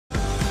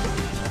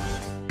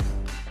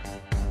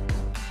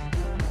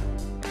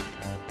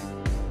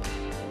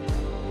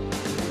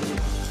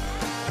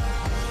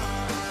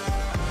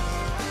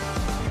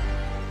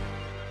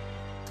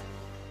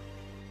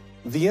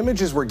The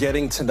images we're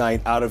getting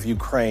tonight out of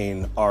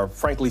Ukraine are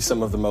frankly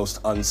some of the most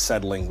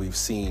unsettling we've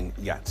seen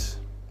yet.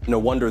 No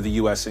wonder the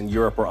U.S. and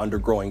Europe are under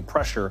growing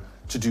pressure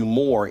to do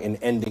more in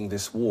ending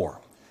this war.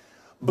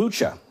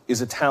 Bucha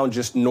is a town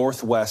just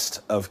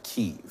northwest of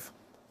Kyiv.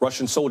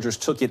 Russian soldiers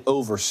took it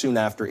over soon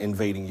after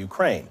invading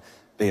Ukraine.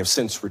 They have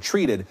since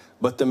retreated,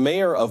 but the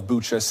mayor of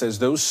Bucha says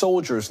those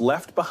soldiers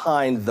left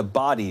behind the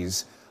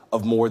bodies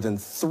of more than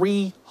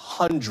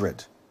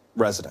 300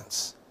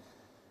 residents.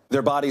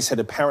 Their bodies had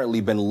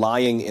apparently been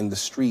lying in the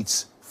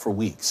streets for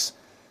weeks.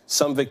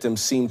 Some victims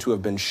seem to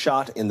have been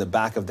shot in the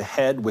back of the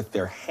head with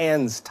their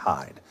hands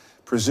tied,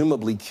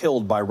 presumably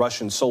killed by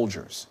Russian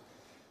soldiers.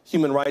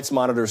 Human rights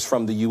monitors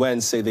from the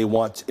UN say they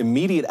want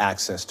immediate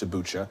access to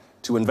Bucha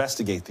to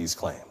investigate these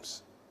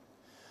claims.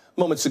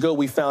 Moments ago,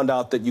 we found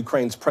out that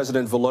Ukraine's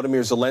President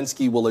Volodymyr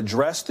Zelensky will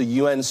address the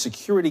UN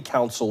Security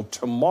Council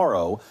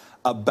tomorrow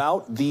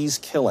about these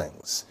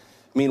killings.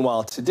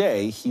 Meanwhile,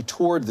 today, he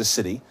toured the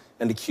city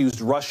and accused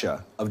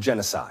Russia of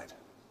genocide.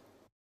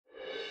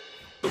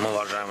 Ми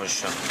вважаємо,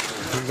 що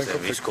це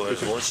військові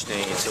злочини,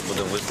 і це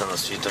буде визнано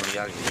світом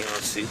як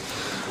геноцид.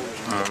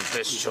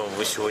 Те, що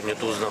ви сьогодні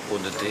тут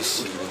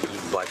знаходитесь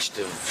і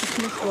бачите,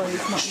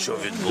 що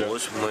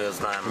відбулось, ми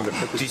знаємо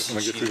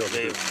тисячі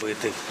людей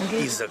вбитих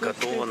і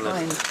закатованих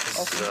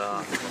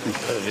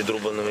з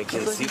відрубаними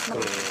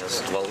кінцівками,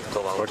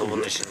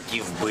 зґвалтовані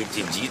жінки,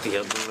 вбиті діти.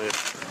 Я думаю,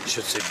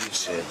 що це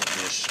більше,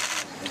 ніж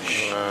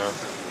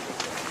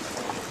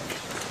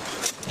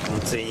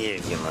це є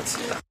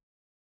геноцид.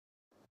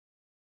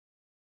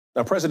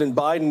 Now, President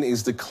Biden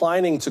is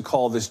declining to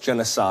call this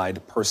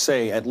genocide per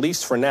se, at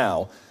least for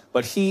now,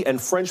 but he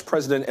and French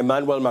President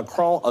Emmanuel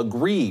Macron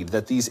agreed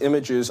that these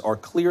images are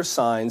clear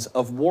signs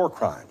of war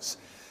crimes.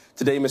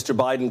 Today, Mr.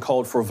 Biden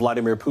called for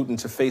Vladimir Putin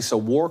to face a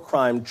war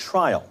crime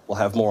trial.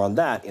 We'll have more on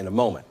that in a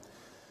moment.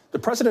 The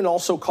president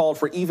also called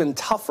for even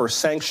tougher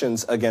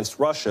sanctions against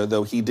Russia,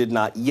 though he did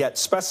not yet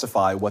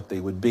specify what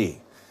they would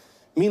be.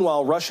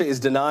 Meanwhile, Russia is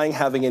denying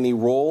having any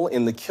role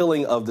in the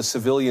killing of the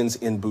civilians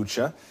in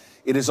Bucha.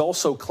 It is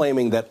also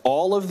claiming that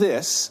all of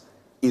this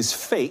is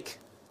fake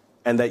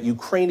and that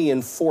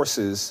Ukrainian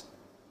forces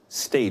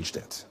staged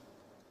it.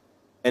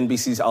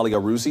 NBC's Ali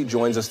Arouzi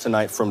joins us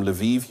tonight from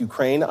Lviv,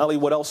 Ukraine. Ali,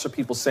 what else are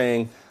people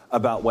saying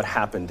about what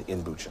happened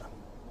in Bucha?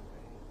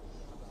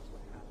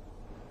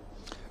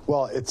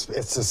 Well,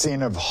 it's a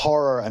scene of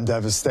horror and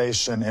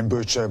devastation in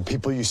Bucha.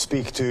 People you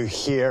speak to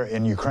here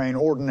in Ukraine,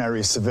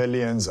 ordinary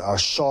civilians, are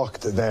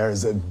shocked.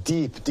 There's a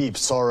deep, deep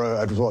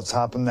sorrow at what's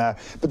happened there,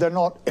 but they're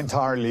not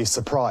entirely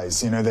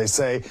surprised. You know, they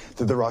say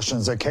that the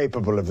Russians are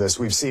capable of this.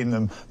 We've seen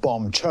them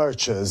bomb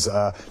churches,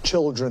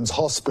 children's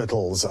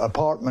hospitals,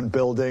 apartment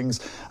buildings,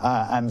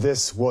 and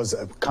this was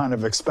kind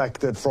of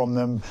expected from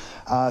them.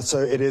 So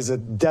it is a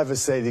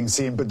devastating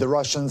scene, but the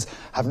Russians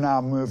have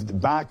now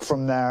moved back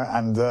from there,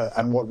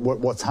 and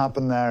what's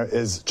happened there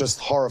is just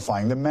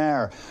horrifying. The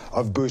mayor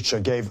of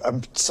Bucha gave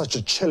such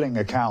a chilling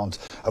account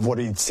of what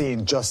he'd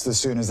seen just as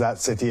soon as that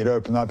city had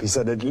opened up. He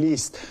said at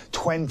least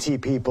 20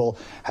 people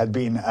had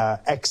been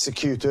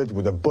executed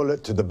with a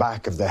bullet to the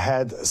back of the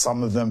head,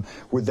 some of them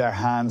with their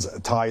hands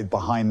tied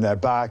behind their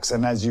backs.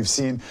 And as you've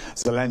seen,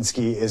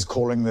 Zelensky is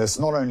calling this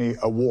not only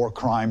a war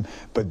crime,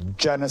 but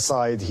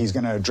genocide. He's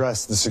going to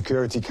address the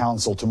Security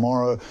Council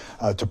tomorrow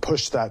to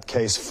push that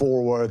case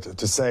forward,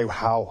 to say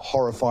how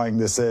horrifying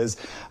this is.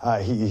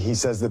 He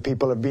says that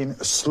people have been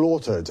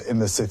slaughtered in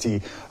the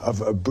city of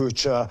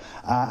Bucha,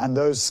 and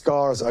those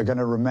scars are going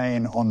to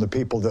remain on the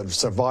people that have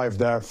survived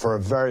there for a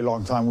very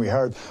long time. We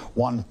heard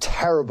one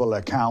terrible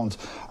account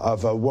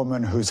of a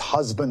woman whose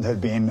husband had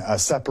been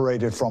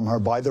separated from her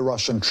by the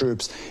Russian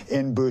troops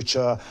in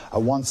Bucha.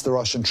 Once the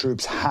Russian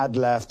troops had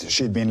left,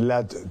 she'd been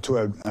led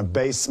to a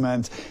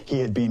basement. He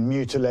had been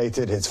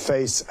mutilated. His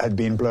face had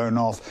been blown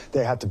off.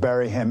 They had to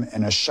bury him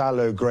in a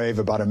shallow grave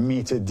about 1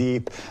 meter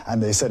deep,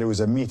 and they said it was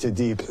 1 meter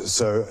deep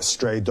so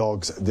stray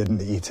dogs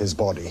didn't eat his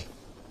body.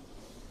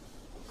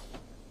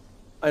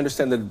 I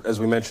understand that, as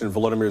we mentioned,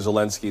 Volodymyr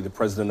Zelensky, the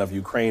president of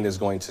Ukraine, is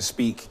going to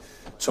speak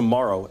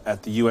tomorrow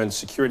at the UN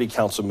Security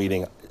Council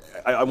meeting.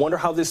 I wonder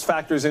how this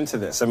factors into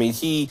this. I mean,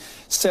 he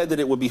said that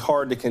it would be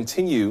hard to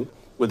continue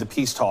with the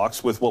peace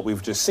talks with what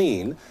we've just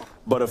seen.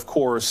 But of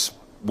course,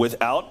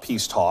 without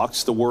peace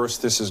talks, the worse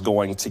this is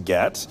going to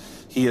get.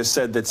 He has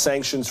said that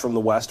sanctions from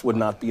the West would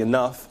not be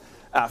enough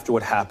after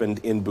what happened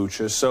in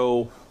Bucha.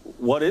 So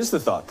what is the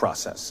thought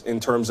process in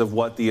terms of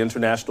what the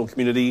international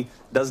community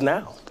does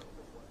now?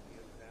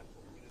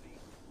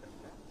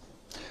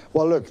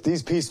 Well, look,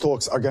 these peace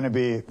talks are going to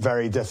be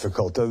very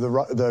difficult.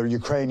 The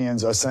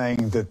Ukrainians are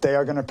saying that they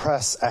are going to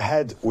press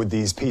ahead with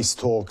these peace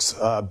talks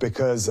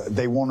because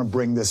they want to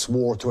bring this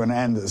war to an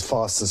end as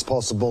fast as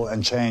possible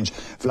and change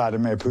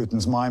Vladimir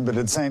Putin's mind. But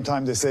at the same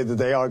time, they say that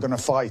they are going to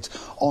fight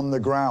on the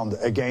ground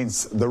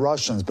against the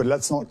Russians. But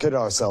let's not kid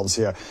ourselves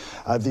here.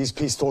 These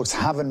peace talks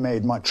haven't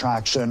made much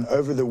traction.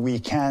 Over the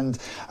weekend,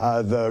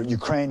 the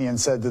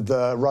Ukrainians said that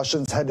the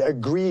Russians had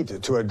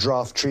agreed to a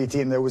draft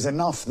treaty, and there was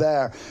enough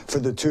there for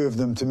the two of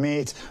them to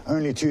meet.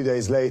 Only 2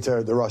 days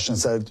later, the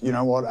Russians said, you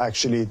know what,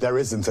 actually, there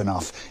isn't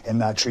enough in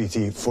that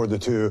treaty for the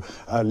two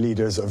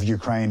leaders of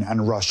Ukraine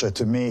and Russia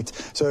to meet.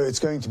 So it's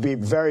going to be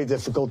very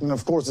difficult. And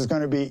of course, it's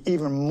going to be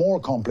even more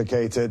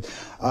complicated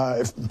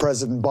if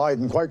President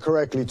Biden, quite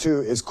correctly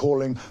too, is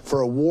calling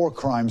for a war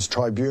crimes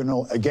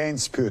tribunal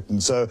against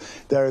Putin. So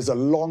there is a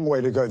long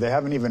way to go. They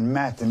haven't even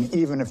met. And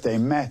even if they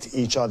met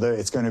each other,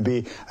 it's going to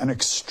be an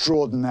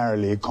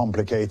extraordinarily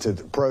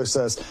complicated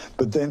process.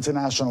 But the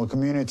international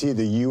community,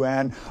 the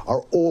UN,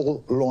 are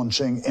all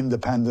launching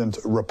independent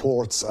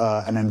reports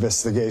and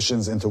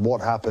investigations into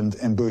what happened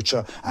in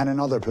Bucha and in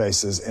other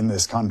places in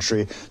this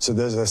country. So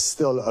there's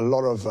still a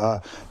lot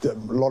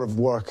of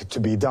work to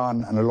be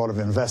done and a lot of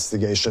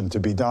investigation to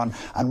be done.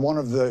 And one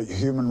of the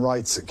human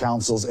rights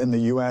councils in the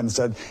UN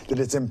said that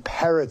it's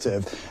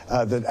imperative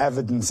that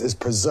evidence is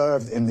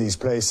preserved in these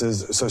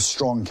places so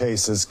strong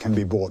cases can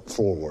be brought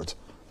forward.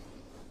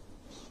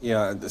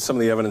 Yeah, some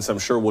of the evidence, I'm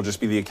sure, will just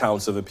be the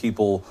accounts of the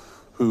people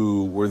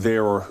who were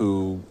there or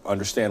who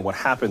understand what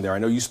happened there. I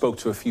know you spoke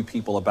to a few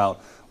people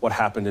about what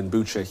happened in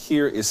Bucha.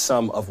 Here is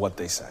some of what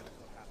they said.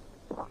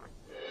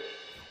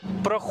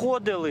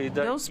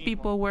 Those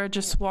people were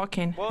just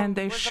walking, and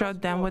they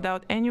shot them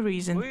without any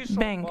reason.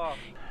 Bang.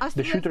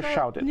 The shooter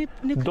shouted,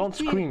 "Don't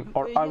scream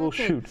or I will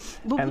shoot,"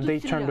 and they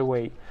turned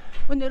away.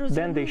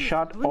 Then they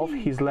shot off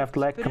his left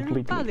leg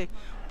completely.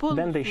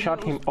 Then they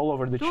shot him all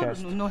over the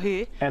chest,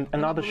 and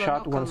another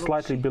shot went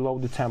slightly below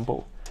the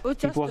temple.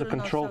 It was a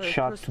controlled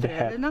shot to the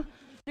head.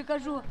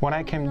 When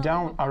I came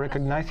down, I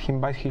recognized him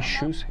by his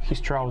shoes,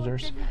 his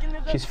trousers.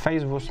 His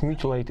face was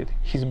mutilated,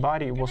 his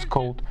body was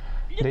cold.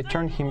 They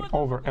turned him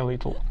over a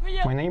little.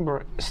 My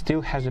neighbor still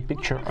has a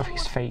picture of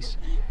his face.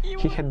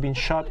 He had been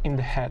shot in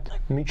the head,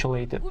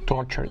 mutilated,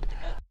 tortured.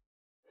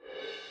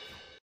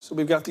 So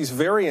we've got these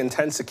very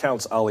intense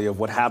accounts, Ali, of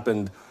what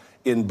happened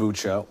in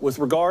Bucha. With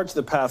regard to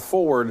the path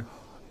forward,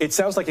 it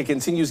sounds like it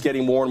continues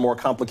getting more and more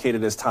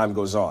complicated as time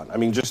goes on. I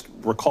mean, just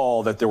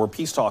recall that there were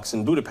peace talks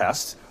in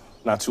Budapest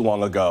not too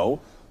long ago.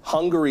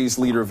 Hungary's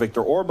leader,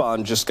 Viktor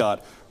Orban, just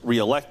got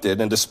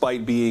re-elected, and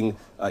despite being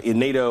in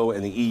NATO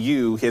and the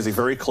EU, he has a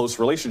very close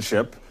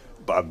relationship,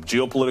 a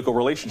geopolitical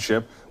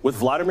relationship, with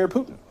Vladimir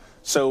Putin.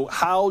 So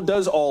how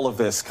does all of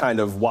this kind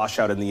of wash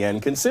out in the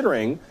end,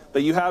 considering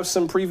that you have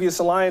some previous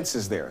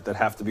alliances there that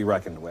have to be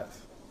reckoned with?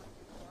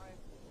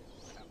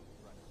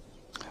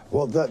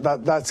 Well,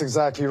 that's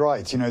exactly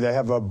right. You know, they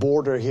have a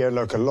border here.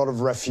 Look, a lot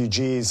of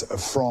refugees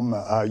from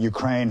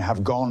Ukraine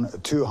have gone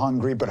to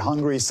Hungary, but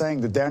Hungary is saying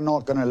that they're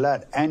not going to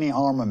let any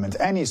armament,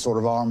 any sort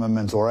of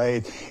armament or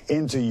aid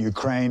into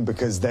Ukraine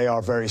because they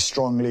are very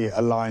strongly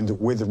aligned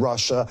with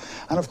Russia.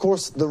 And of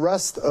course, the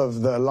rest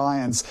of the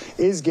alliance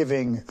is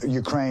giving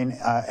Ukraine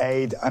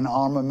aid and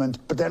armament,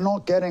 but they're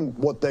not getting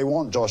what they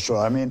want, Joshua.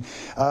 I mean,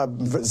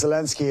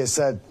 Zelensky has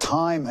said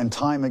time and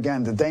time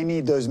again that they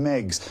need those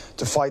MiGs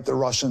to fight the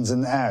Russians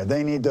in the air.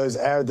 They need those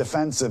air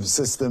defensive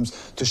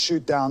systems to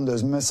shoot down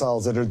those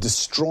missiles that are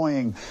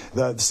destroying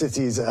the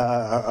cities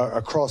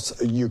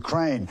across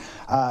Ukraine.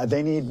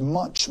 They need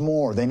much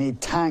more. They need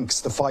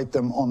tanks to fight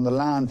them on the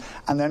land,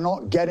 and they're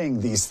not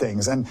getting these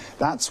things. And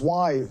that's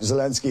why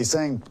Zelensky is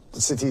saying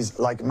cities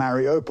like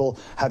Mariupol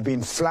have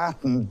been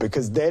flattened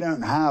because they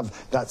don't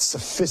have that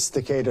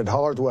sophisticated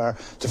hardware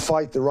to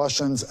fight the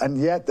Russians.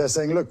 And yet they're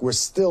saying, look, we're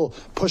still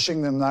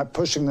pushing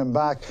them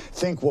back.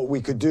 Think what we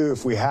could do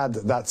if we had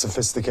that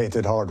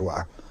sophisticated hardware.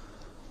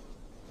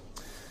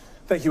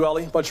 Thank you,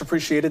 Ali. Much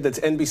appreciated. That's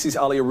NBC's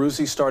Ali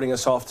Arouzi starting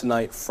us off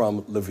tonight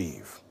from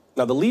Lviv.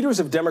 Now, the leaders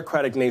of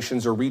democratic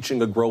nations are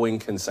reaching a growing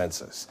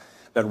consensus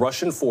that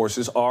Russian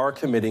forces are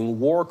committing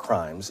war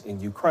crimes in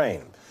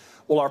Ukraine.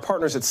 Well, our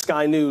partners at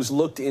Sky News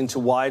looked into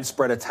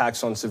widespread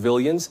attacks on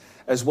civilians,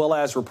 as well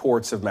as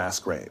reports of mass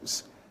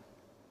graves.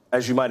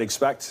 As you might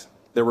expect,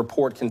 their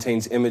report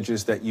contains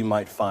images that you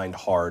might find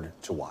hard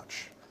to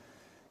watch.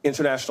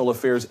 International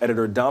Affairs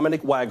editor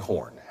Dominic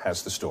Waghorn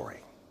has the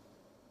story.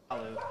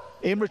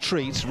 In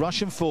retreat,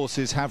 Russian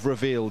forces have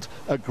revealed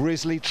a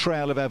grisly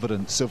trail of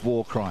evidence of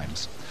war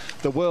crimes.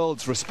 The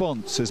world's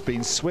response has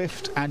been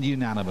swift and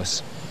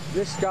unanimous.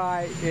 This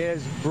guy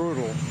is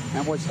brutal,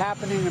 and what's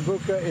happening in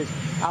Bucha is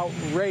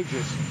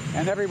outrageous,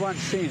 and everyone's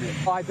seen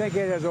it. I think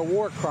it is a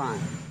war crime.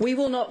 We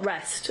will not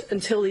rest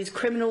until these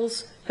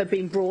criminals have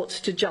been brought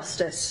to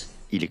justice.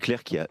 It's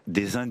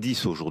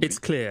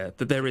clear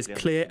that there is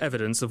clear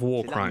evidence of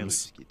war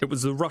crimes. It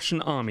was the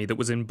Russian army that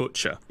was in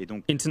Bucha.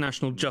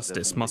 International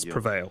justice must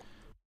prevail.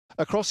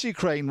 Across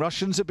Ukraine,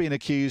 Russians have been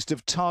accused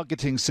of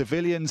targeting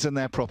civilians and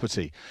their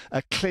property,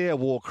 a clear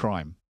war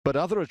crime, but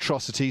other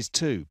atrocities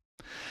too.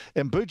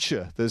 In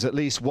Bucha, there's at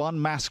least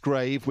one mass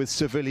grave with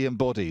civilian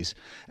bodies.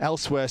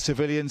 Elsewhere,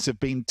 civilians have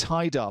been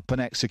tied up and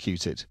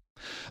executed.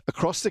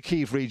 Across the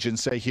Kyiv region,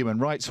 say Human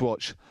Rights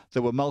Watch,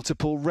 there were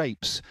multiple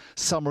rapes,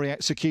 summary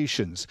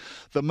executions,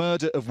 the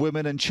murder of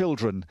women and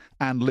children,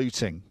 and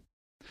looting.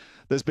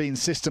 There's been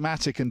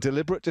systematic and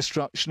deliberate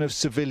destruction of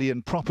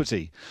civilian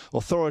property.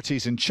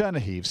 Authorities in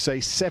Chernihiv say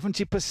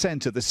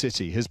 70% of the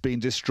city has been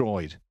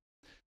destroyed.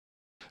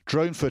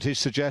 Drone footage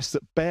suggests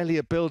that barely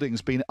a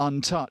building's been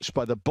untouched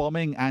by the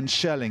bombing and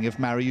shelling of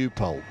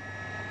Mariupol.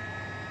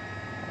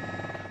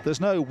 There's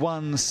no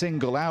one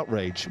single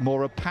outrage,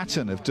 more a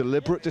pattern of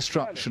deliberate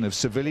destruction of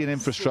civilian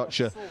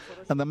infrastructure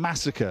and the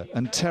massacre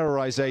and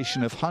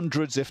terrorization of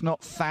hundreds, if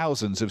not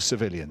thousands, of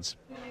civilians.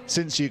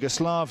 Since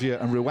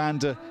Yugoslavia and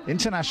Rwanda,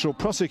 international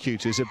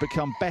prosecutors have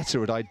become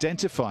better at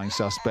identifying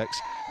suspects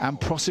and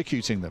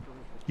prosecuting them.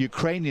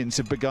 Ukrainians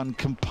have begun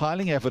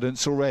compiling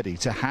evidence already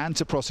to hand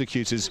to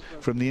prosecutors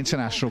from the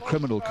International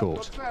Criminal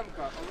Court.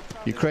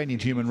 Ukrainian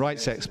human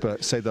rights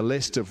experts say the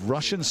list of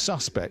Russian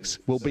suspects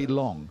will be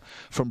long,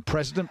 from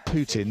President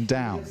Putin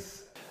down.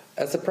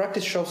 As the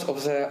practice shows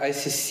of the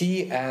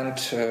ICC and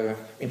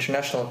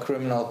International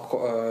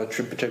Criminal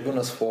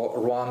Tribunals for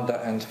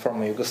Rwanda and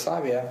former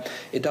Yugoslavia,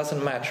 it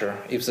doesn't matter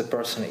if the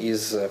person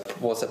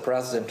was a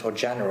president or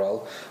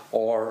general,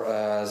 or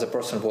the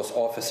person was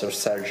officer,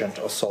 sergeant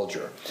or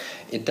soldier.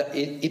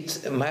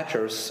 It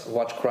matters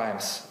what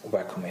crimes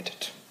were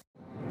committed.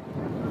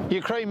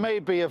 Ukraine may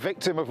be a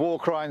victim of war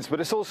crimes, but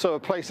it's also a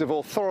place of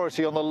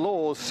authority on the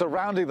laws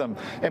surrounding them.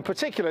 In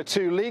particular,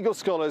 two legal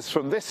scholars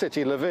from this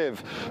city, Lviv,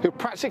 who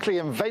practically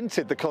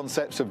invented the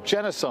concepts of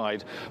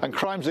genocide and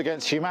crimes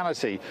against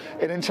humanity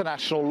in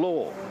international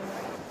law.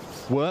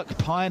 Work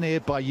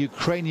pioneered by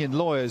Ukrainian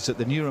lawyers at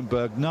the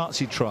Nuremberg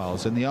Nazi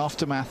trials in the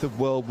aftermath of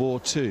World War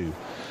II,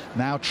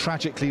 now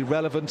tragically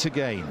relevant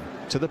again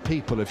to the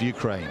people of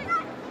Ukraine.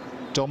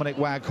 Dominic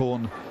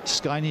Waghorn,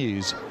 Sky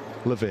News,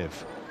 Lviv.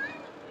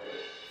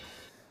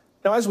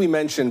 Now, as we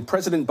mentioned,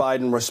 President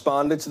Biden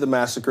responded to the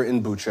massacre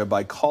in Bucha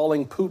by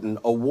calling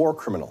Putin a war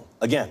criminal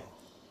again.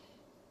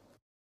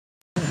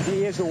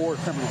 He is a war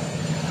criminal,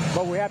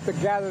 but we have to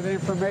gather the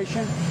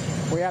information.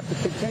 We have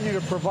to continue to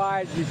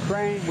provide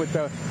Ukraine with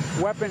the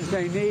weapons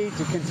they need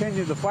to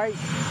continue the fight,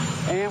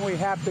 and we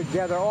have to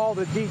gather all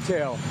the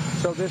detail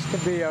so this can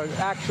be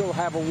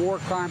have a war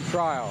crime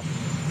trial.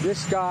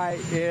 This guy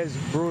is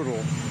brutal,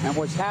 and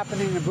what's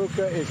happening in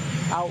Bucha is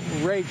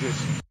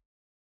outrageous.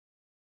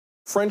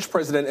 French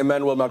President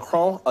Emmanuel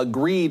Macron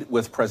agreed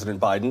with President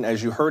Biden.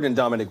 As you heard in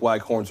Dominic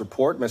Waghorn's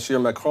report, Monsieur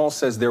Macron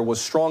says there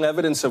was strong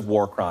evidence of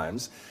war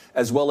crimes,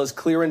 as well as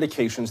clear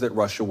indications that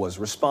Russia was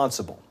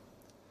responsible.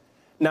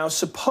 Now,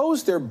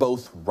 suppose they're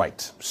both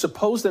right.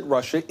 Suppose that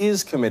Russia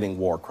is committing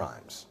war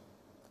crimes.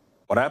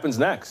 What happens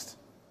next?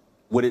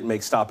 Would it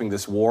make stopping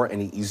this war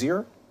any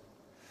easier?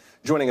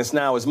 Joining us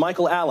now is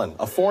Michael Allen,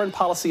 a foreign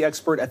policy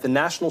expert at the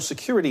National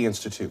Security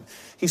Institute.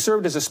 He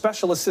served as a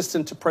special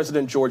assistant to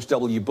President George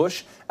W.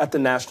 Bush at the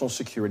National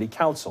Security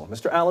Council.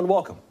 Mr. Allen,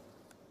 welcome.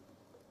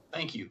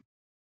 Thank you.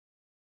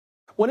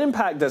 What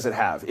impact does it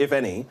have, if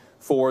any,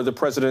 for the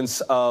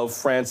presidents of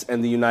France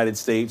and the United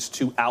States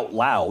to out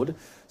loud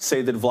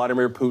say that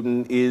Vladimir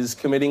Putin is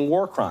committing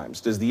war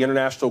crimes? Does the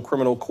International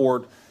Criminal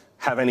Court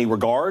have any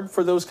regard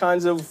for those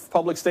kinds of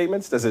public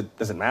statements? Does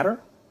it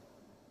matter?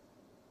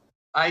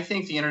 I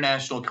think the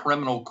International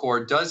Criminal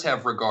Court does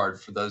have regard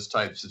for those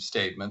types of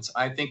statements.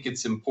 I think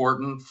it's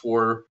important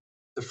for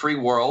the free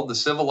world, the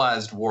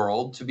civilized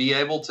world, to be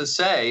able to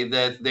say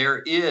that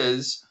there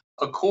is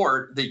a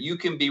court that you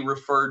can be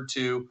referred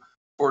to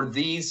for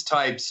these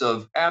types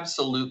of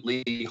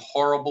absolutely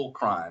horrible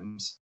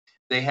crimes.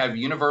 They have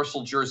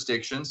universal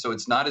jurisdiction, so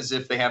it's not as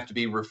if they have to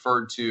be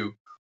referred to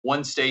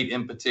one state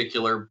in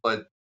particular,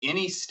 but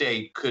any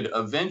state could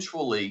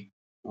eventually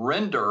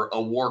render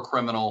a war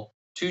criminal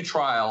to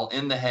trial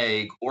in The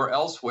Hague or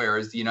elsewhere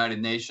as the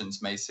United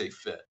Nations may see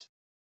fit.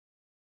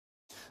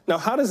 Now,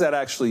 how does that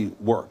actually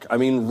work? I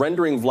mean,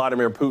 rendering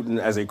Vladimir Putin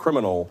as a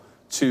criminal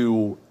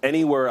to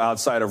anywhere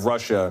outside of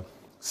Russia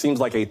seems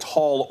like a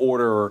tall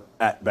order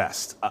at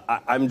best.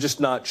 I'm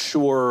just not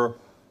sure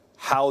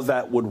how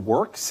that would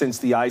work, since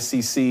the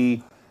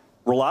ICC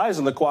relies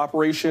on the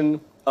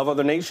cooperation of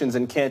other nations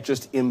and can't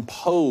just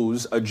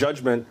impose a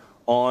judgment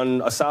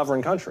on a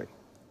sovereign country.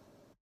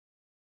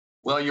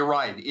 Well, you're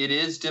right. It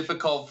is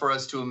difficult for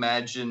us to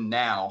imagine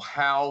now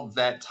how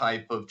that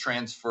type of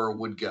transfer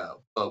would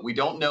go, but we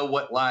don't know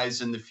what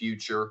lies in the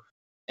future.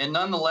 And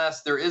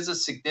nonetheless, there is a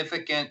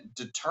significant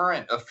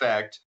deterrent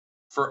effect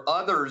for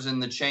others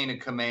in the chain of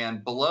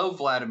command below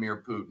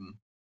Vladimir Putin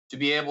to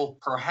be able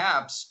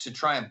perhaps to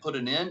try and put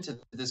an end to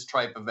this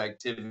type of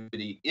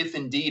activity, if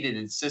indeed it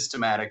is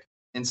systematic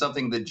and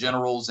something that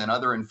generals and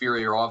other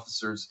inferior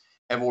officers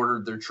have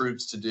ordered their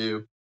troops to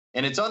do.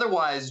 And it's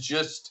otherwise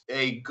just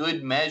a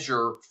good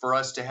measure for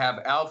us to have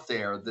out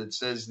there that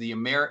says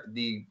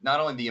not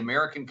only the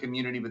American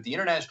community, but the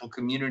international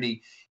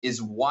community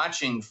is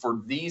watching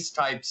for these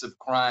types of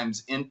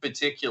crimes in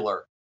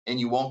particular,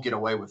 and you won't get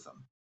away with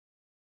them.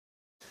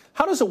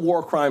 How does a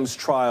war crimes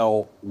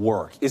trial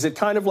work? Is it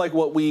kind of like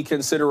what we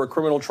consider a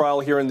criminal trial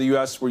here in the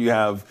U.S., where you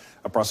have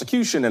a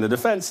prosecution and a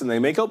defense, and they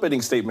make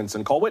opening statements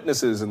and call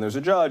witnesses, and there's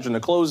a judge and a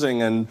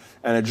closing and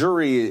a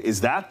jury?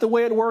 Is that the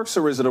way it works,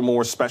 or is it a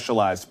more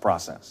specialized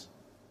process?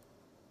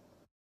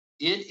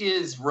 It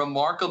is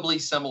remarkably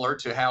similar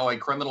to how a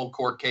criminal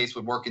court case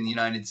would work in the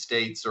United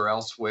States or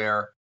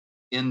elsewhere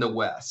in the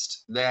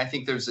West. I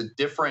think there's a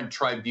different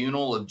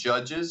tribunal of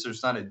judges.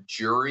 There's not a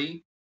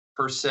jury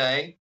per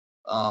se.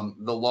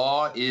 The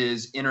law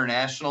is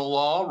international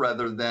law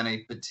rather than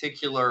a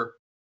particular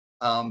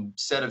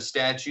set of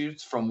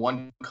statutes from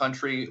one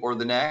country or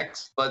the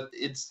next. But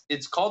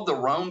it's called the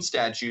Rome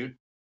Statute.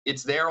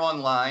 It's there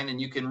online,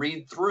 and you can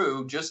read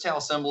through just how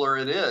similar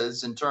it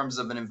is in terms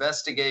of an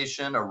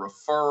investigation, a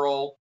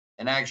referral,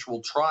 an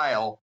actual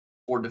trial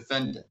for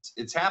defendants.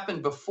 It's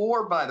happened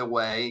before, by the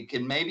way. It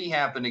can maybe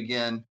happen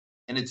again,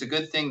 and it's a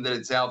good thing that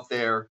it's out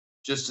there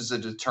just as a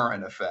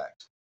deterrent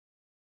effect.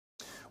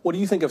 What do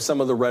you think of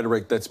some of the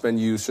rhetoric that's been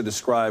used to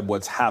describe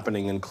what's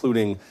happening,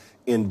 including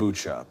in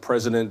Bucha?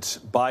 President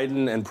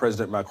Biden and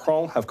President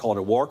Macron have called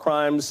it war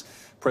crimes.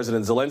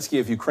 President Zelensky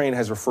of Ukraine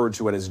has referred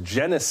to it as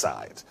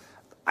genocide.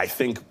 I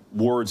think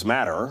words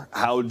matter.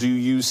 How do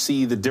you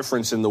see the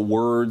difference in the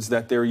words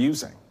that they're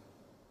using?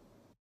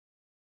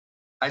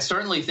 I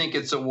certainly think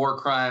it's a war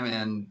crime,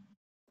 and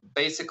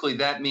basically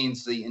that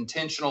means the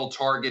intentional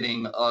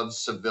targeting of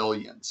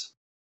civilians.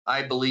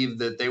 I believe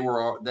that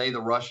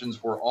the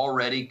Russians, were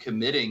already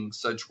committing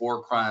such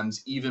war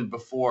crimes even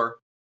before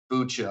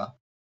Bucha.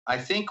 I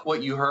think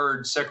what you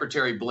heard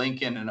Secretary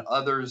Blinken and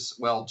others,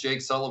 well,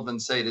 Jake Sullivan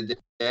say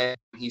today,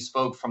 he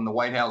spoke from the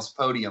White House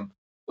podium,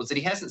 was that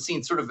he hasn't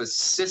seen sort of a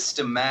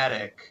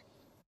systematic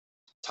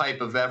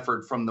type of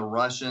effort from the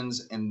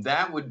Russians, and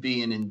that would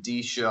be an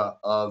indicia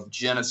of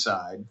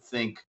genocide.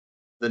 Think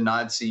the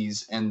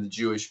Nazis and the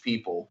Jewish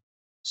people.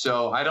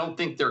 So I don't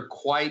think they're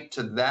quite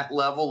to that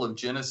level of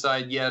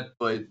genocide yet,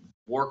 but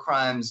war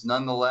crimes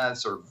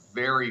nonetheless are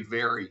very,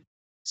 very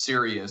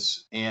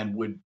serious and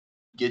would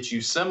get you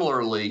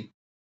similarly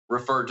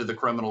referred to the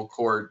criminal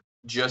court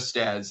just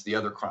as the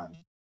other crimes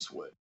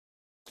would.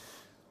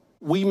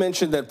 We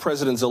mentioned that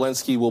President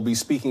Zelensky will be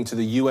speaking to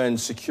the UN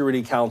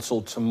Security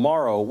Council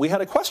tomorrow. We had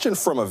a question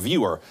from a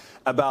viewer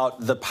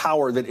about the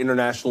power that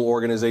international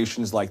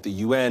organizations like the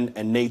UN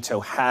and NATO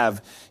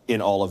have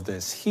in all of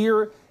this.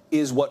 Here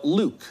is what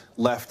Luke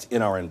left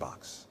in our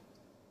inbox.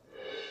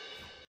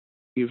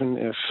 Even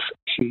if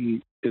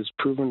he is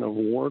proven of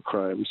war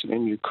crimes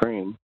in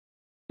Ukraine,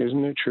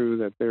 isn't it true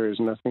that there is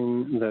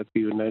nothing that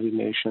the United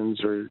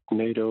Nations or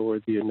NATO or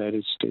the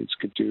United States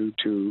could do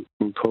to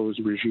impose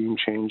regime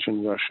change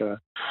in Russia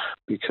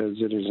because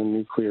it is a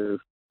nuclear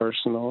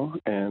arsenal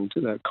and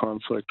that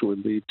conflict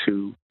would lead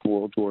to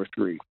World War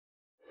III?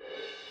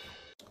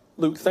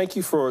 Luke, thank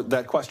you for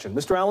that question.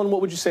 Mr. Allen,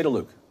 what would you say to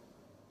Luke?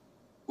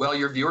 Well,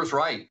 your viewer's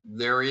right.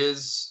 There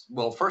is,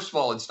 well, first of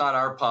all, it's not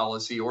our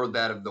policy or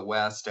that of the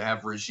West to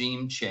have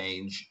regime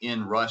change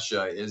in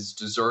Russia as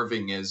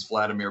deserving as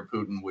Vladimir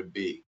Putin would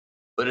be.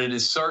 But it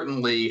is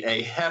certainly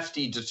a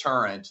hefty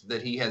deterrent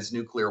that he has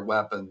nuclear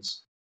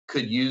weapons,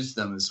 could use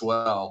them as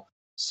well.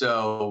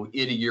 So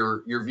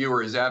your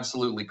viewer is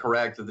absolutely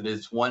correct that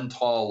it's one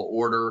tall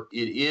order.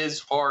 It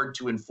is hard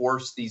to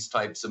enforce these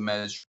types of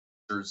measures,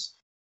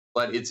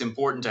 but it's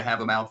important to have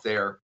them out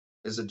there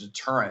as a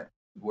deterrent,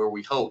 where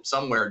we hope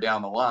somewhere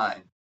down the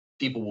line,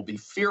 people will be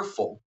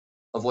fearful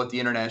of what the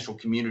international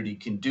community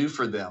can do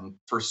for them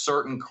for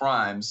certain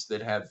crimes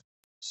that have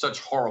such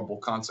horrible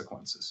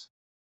consequences.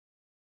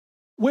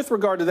 With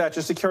regard to that,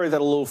 just to carry that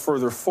a little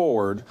further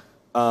forward,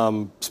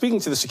 speaking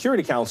to the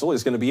Security Council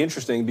is going to be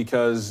interesting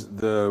because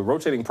the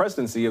rotating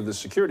presidency of the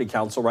Security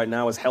Council right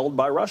now is held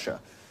by Russia.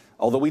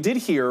 Although we did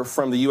hear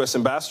from the U.S.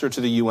 ambassador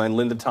to the UN,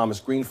 Linda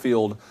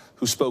Thomas-Greenfield,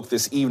 who spoke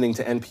this evening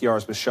to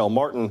NPR's Michelle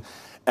Martin,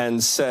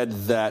 and said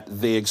that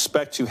they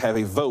expect to have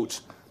a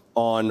vote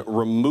on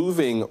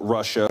removing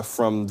Russia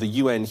from the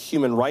UN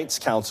Human Rights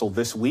Council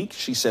this week.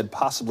 She said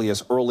possibly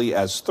as early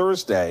as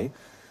Thursday.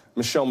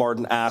 Michelle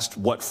Martin asked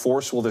what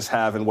force will this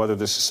have and whether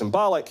this is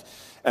symbolic.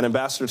 And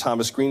Ambassador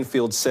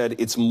Thomas-Greenfield said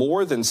it's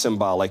more than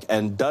symbolic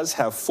and does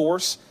have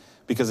force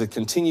because it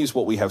continues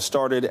what we have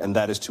started, and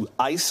that is to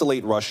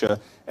isolate Russia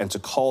and to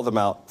call them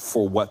out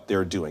for what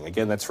they're doing.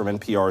 Again, that's from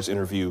NPR's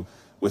interview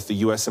with the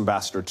U.S.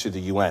 ambassador to the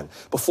UN.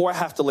 Before I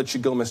have to let you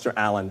go, Mr.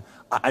 Allen,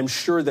 I'm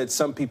sure that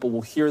some people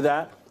will hear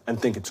that and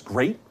think it's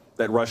great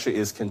that Russia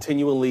is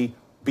continually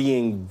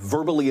being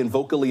verbally and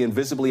vocally and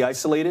visibly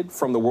isolated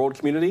from the world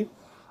community.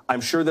 I'm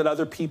sure that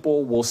other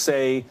people will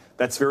say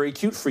that's very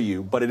cute for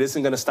you, but it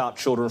isn't going to stop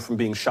children from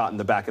being shot in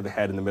the back of the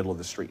head in the middle of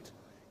the street.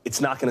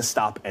 It's not going to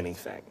stop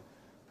anything.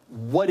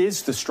 What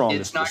is the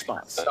strongest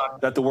response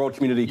that the world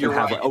community can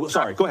have? Right. Oh,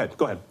 sorry. Go ahead.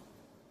 Go ahead.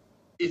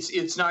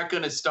 It's not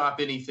going to stop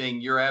anything.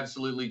 You're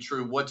absolutely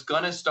true. What's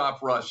going to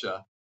stop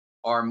Russia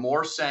are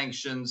more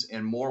sanctions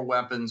and more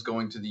weapons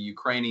going to the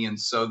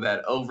Ukrainians so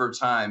that over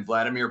time,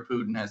 Vladimir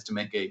Putin has to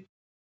make a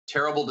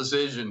terrible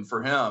decision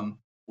for him,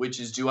 which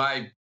is, do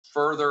I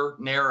further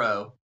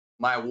narrow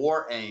my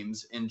war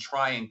aims and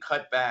try and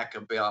cut back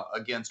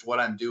against what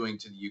I'm doing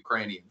to the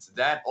Ukrainians?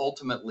 That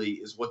ultimately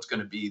is what's going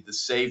to be the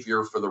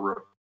savior for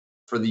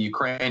the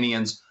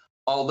Ukrainians.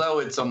 Although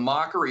it's a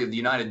mockery of the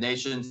United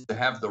Nations to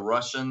have the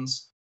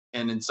Russians,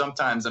 and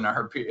sometimes in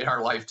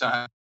our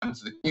lifetimes,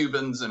 the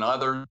Cubans and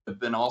others have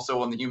been also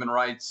on the Human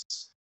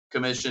Rights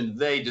Commission.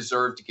 They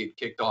deserve to get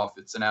kicked off.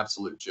 It's an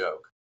absolute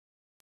joke.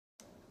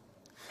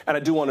 And I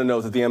do want to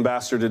note that the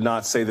ambassador did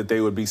not say that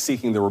they would be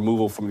seeking the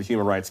removal from the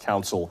Human Rights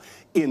Council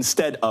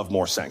instead of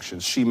more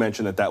sanctions. She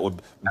mentioned that that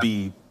would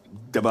be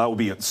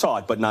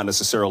sought, but not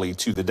necessarily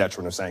to the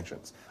detriment of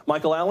sanctions.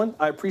 Michael Allen,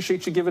 I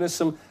appreciate you giving us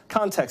some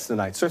context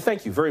tonight. Sir,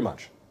 thank you very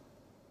much.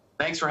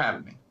 Thanks for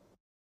having me.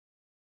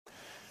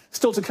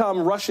 Still to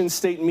come, Russian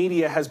state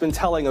media has been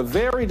telling a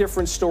very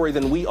different story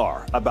than we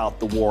are about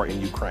the war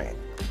in Ukraine.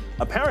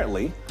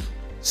 Apparently,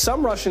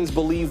 some Russians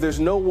believe there's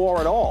no war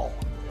at all.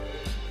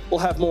 We'll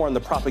have more on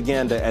the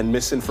propaganda and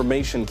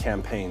misinformation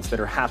campaigns that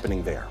are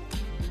happening there.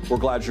 We're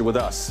glad you're with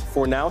us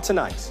for Now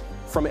Tonight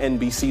from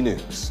NBC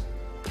News.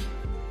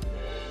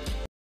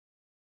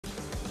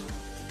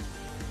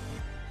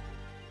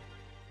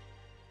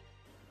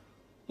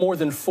 More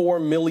than 4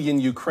 million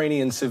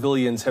Ukrainian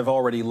civilians have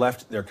already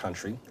left their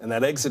country, and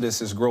that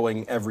exodus is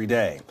growing every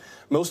day.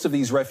 Most of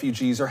these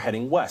refugees are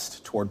heading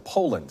west toward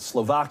Poland,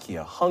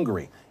 Slovakia,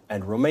 Hungary,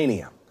 and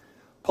Romania.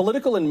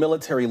 Political and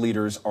military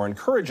leaders are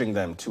encouraging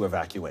them to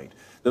evacuate.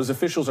 Those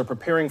officials are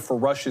preparing for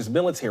Russia's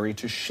military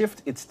to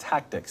shift its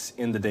tactics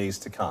in the days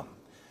to come.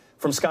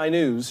 From Sky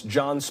News,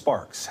 John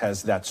Sparks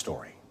has that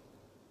story.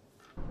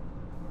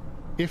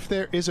 If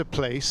there is a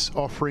place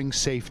offering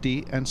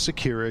safety and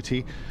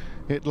security,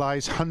 it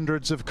lies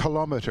hundreds of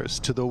kilometers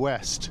to the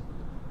west.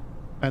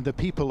 And the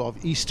people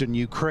of eastern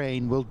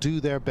Ukraine will do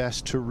their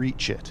best to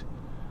reach it.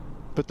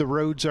 But the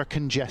roads are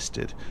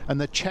congested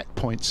and the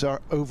checkpoints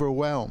are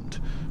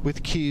overwhelmed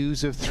with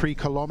queues of 3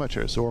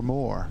 kilometers or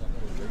more.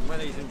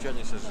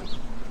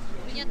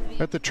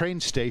 At the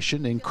train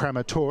station in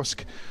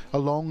Kramatorsk, a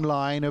long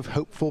line of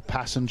hopeful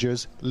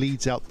passengers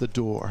leads out the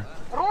door.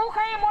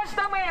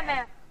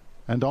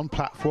 And on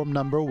platform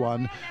number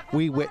 1,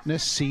 we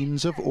witness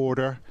scenes of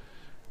order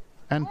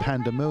and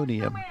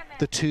pandemonium,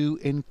 the two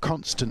in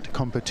constant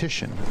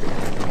competition.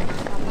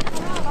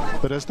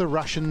 But as the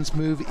Russians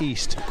move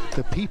east,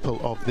 the people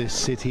of this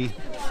city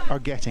are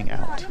getting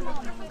out.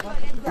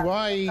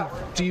 Why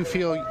do you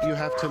feel you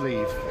have to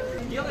leave?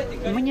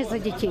 Мне за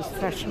детей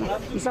страшно,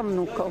 за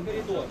внуков.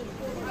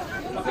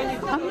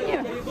 А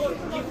мне?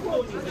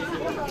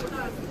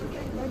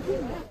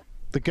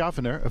 The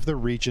governor of the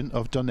region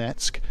of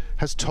Donetsk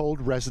has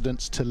told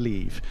residents to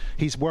leave.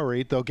 He's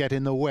worried they'll get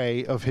in the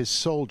way of his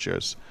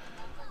soldiers.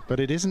 But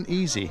it isn't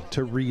easy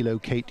to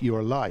relocate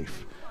your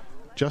life.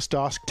 Just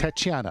ask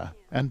Tetiana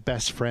and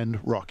best friend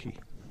Rocky.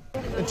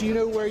 And do you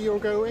know where you're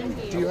going?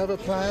 Do you have a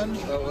plan?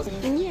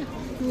 Нет,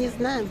 не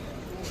знаем.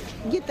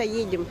 Где-то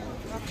едем.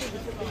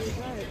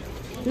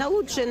 На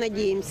лучшее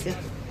надеемся.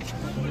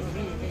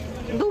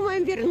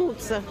 Думаем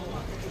вернуться,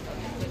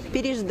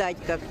 переждать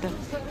как-то,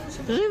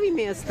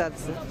 живыми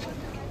остаться.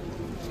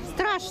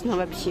 Страшно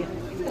вообще.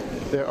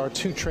 There are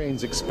 2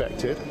 trains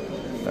expected.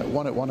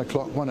 One at 1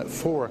 o'clock, one at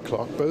 4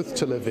 o'clock, both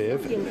to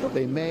Lviv.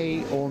 They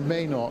may or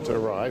may not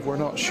arrive, we're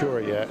not sure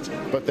yet,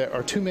 but there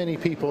are too many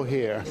people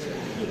here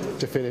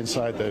to fit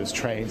inside those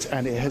trains,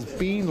 and it has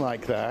been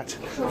like that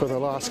for the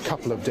last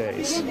couple of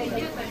days.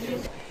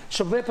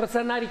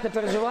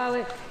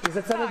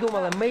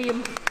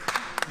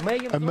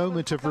 A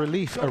moment of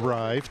relief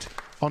arrived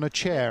on a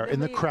chair in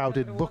the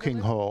crowded booking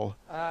hall.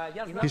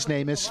 His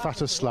name is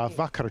Svatoslav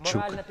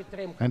Vakarchuk,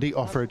 and he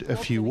offered a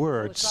few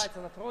words.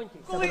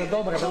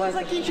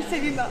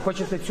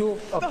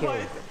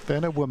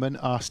 Then a woman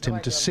asked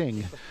him to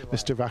sing.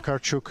 Mr.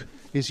 Vakarchuk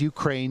is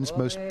Ukraine's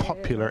most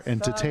popular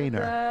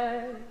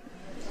entertainer.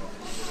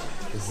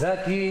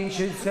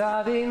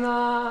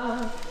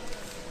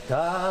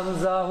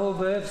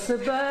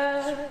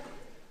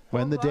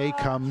 When the day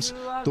comes,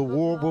 the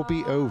war will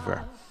be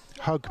over.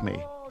 Hug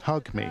me,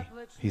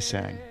 he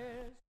sang.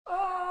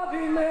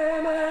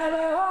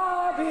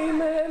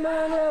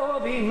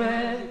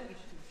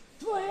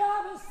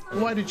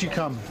 Why did you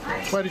come?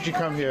 Why did you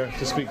come here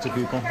to speak to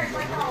people?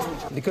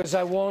 Because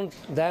I want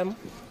them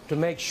to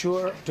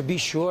be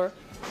sure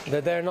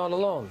that they're not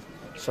alone.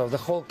 So the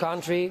whole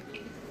country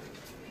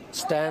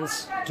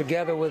stands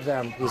together with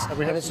them.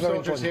 We have some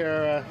soldiers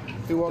here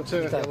who want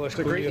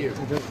to greet you.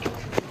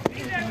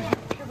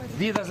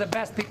 These are the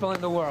best people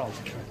in the world.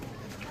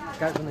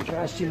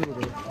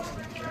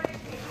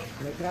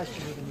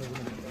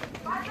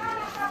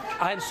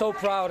 I'm so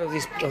proud of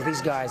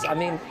these guys. I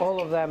mean,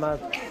 all of them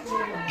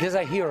these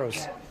are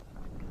heroes.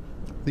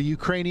 The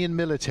Ukrainian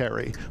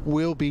military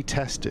will be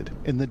tested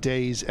in the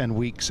days and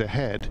weeks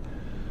ahead.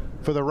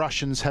 For the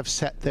Russians have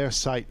set their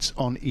sights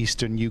on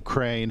eastern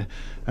Ukraine,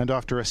 and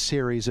after a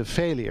series of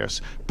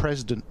failures,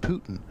 President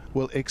Putin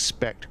will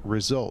expect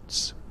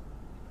results.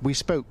 We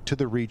spoke to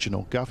the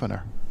regional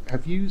governor.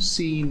 Have you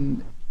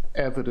seen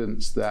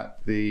evidence that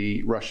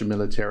the Russian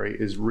military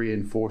is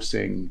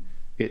reinforcing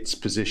its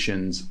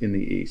positions in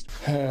the east?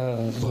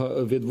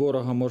 Від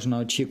ворога можна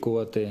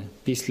очікувати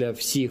після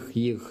всіх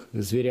їх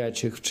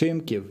звірячих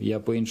вчинків, я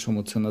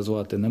по-іншому це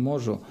назвати не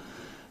можу,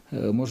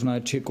 можна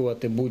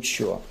очікувати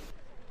будь-що.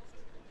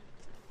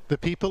 The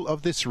people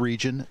of this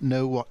region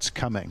know what's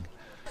coming,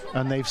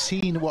 and they've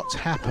seen what's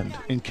happened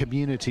in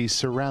communities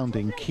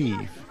surrounding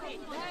Kyiv.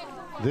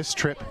 This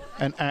trip,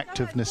 an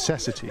act of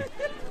necessity,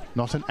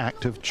 not an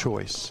act of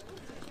choice.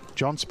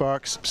 John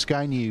Sparks,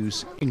 Sky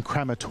News in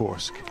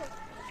Kramatorsk.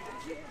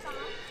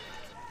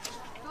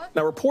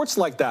 Now, reports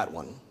like that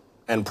one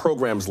and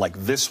programs like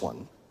this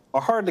one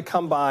are hard to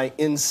come by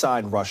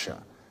inside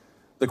Russia.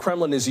 The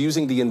Kremlin is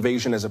using the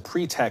invasion as a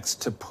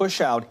pretext to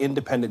push out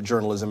independent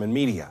journalism and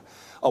media.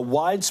 A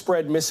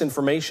widespread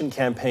misinformation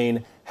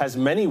campaign has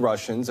many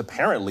Russians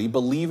apparently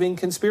believing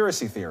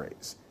conspiracy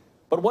theories.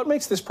 But what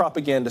makes this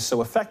propaganda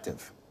so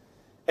effective?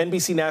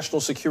 NBC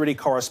national security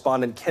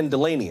correspondent Ken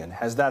Delanian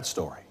has that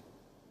story.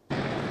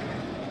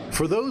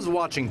 For those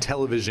watching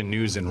television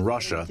news in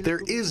Russia, there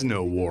is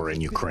no war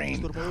in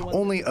Ukraine,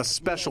 only a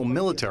special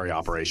military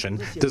operation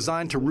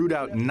designed to root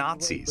out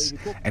Nazis,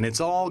 and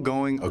it's all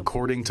going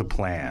according to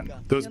plan.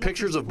 Those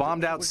pictures of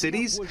bombed-out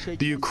cities?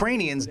 The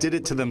Ukrainians did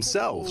it to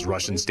themselves,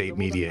 Russian state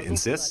media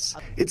insists.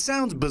 It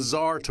sounds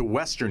bizarre to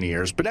Western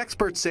ears, but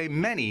experts say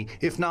many,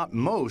 if not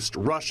most,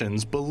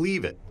 Russians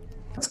believe it.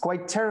 It's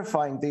quite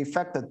terrifying, the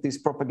effect that this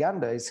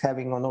propaganda is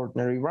having on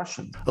ordinary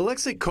Russians.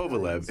 Alexei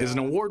Kovalev is an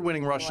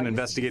award-winning Russian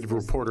investigative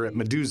reporter at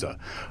Meduza,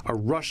 a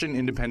Russian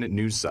independent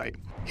news site.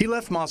 He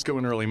left Moscow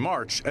in early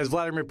March as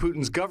Vladimir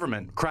Putin's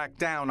government cracked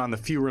down on the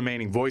few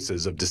remaining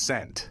voices of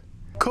dissent.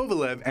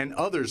 Kovalev and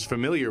others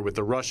familiar with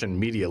the Russian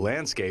media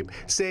landscape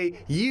say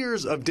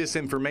years of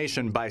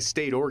disinformation by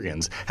state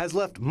organs has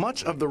left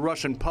much of the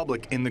Russian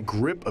public in the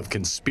grip of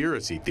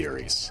conspiracy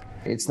theories.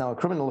 It's now a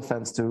criminal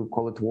offense to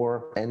call it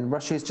war, and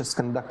Russia is just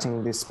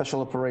conducting this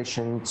special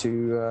operation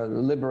to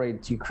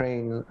liberate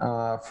Ukraine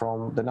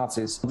from the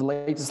Nazis. The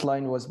latest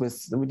line was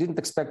we didn't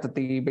expect that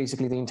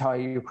basically the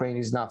entire Ukraine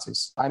is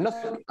Nazis. I'm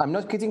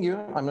not kidding you.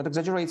 I'm not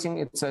exaggerating.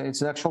 It's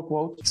an actual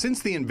quote. Since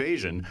the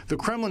invasion, the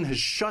Kremlin has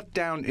shut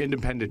down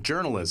independent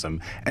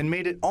journalism and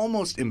made it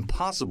almost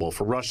impossible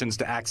for Russians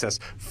to access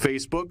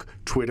Facebook,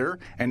 Twitter,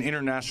 and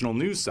international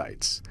news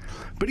sites.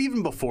 But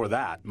even before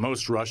that,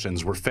 most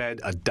Russians were fed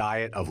a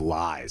diet of lies.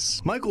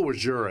 Michael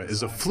Wajura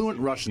is a fluent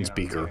Russian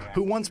speaker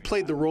who once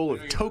played the role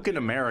of token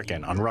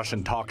American on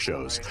Russian talk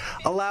shows,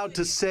 allowed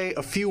to say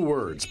a few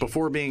words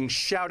before being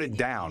shouted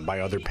down by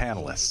other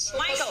panelists.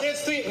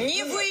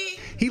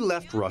 He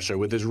left Russia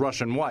with his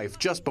Russian wife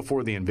just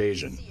before the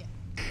invasion.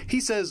 He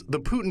says the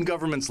Putin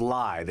government's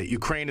lie that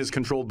Ukraine is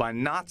controlled by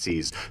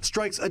Nazis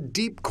strikes a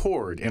deep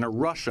chord in a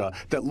Russia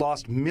that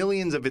lost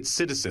millions of its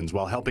citizens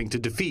while helping to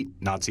defeat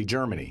Nazi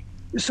Germany.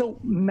 So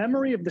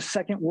memory of the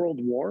Second World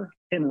War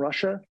in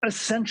Russia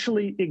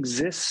essentially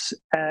exists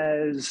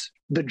as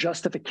the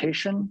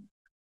justification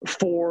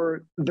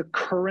for the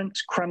current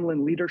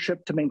Kremlin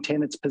leadership to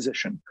maintain its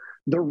position.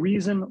 The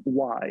reason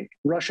why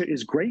Russia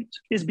is great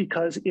is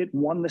because it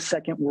won the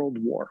Second World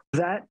War.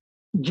 That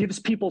gives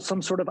people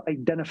some sort of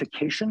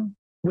identification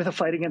with a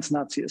fight against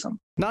Nazism.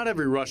 Not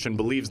every Russian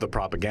believes the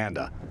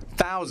propaganda.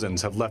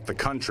 Thousands have left the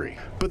country.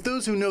 But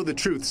those who know the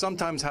truth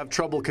sometimes have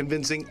trouble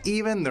convincing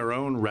even their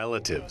own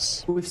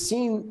relatives. We've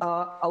seen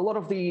a lot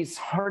of these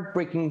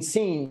heartbreaking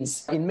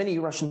scenes in many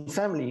Russian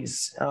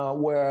families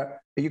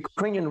where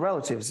Ukrainian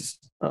relatives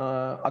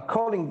are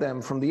calling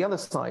them from the other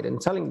side and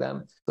telling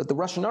them that the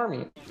Russian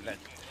army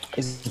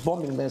is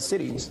bombing their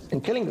cities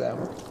and killing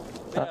them.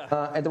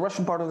 And the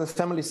Russian part of the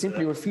family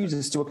simply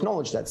refuses to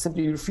acknowledge that,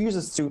 simply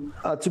refuses to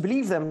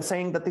believe them,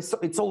 saying that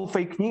it's all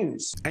fake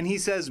news. And he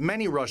says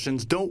many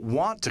Russians don't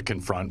want to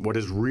confront what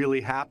is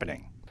really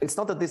happening. It's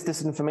not that this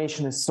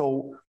disinformation is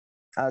so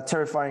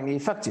terrifyingly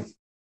effective.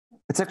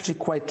 It's actually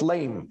quite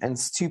lame and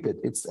stupid.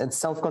 It's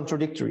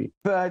self-contradictory.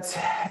 But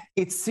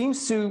it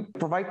seems to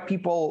provide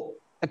people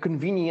a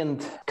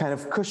convenient kind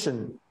of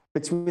cushion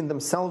between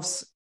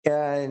themselves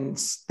and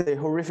the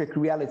horrific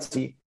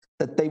reality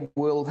that they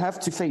will have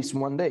to face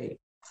one day,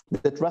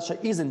 that Russia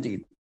is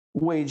indeed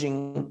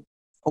waging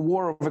a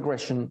war of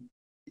aggression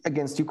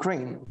against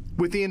Ukraine.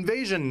 With the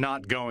invasion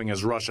not going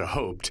as Russia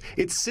hoped,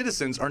 its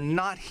citizens are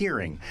not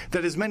hearing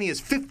that as many as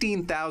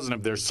 15,000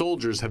 of their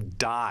soldiers have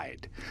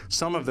died,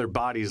 some of their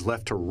bodies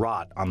left to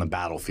rot on the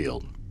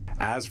battlefield.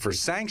 As for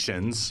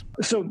sanctions...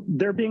 So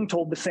they're being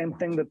told the same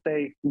thing that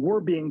they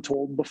were being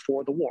told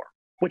before the war,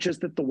 which is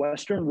that the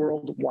Western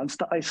world wants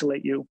to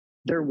isolate you.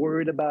 They're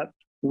worried about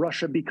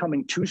Russia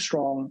becoming too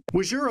strong.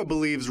 Wajura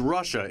believes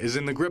Russia is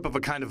in the grip of a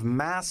kind of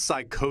mass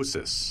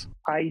psychosis.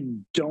 I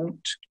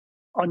don't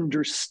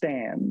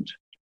understand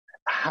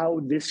how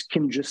this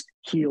can just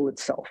heal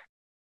itself.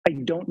 I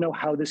don't know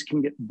how this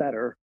can get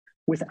better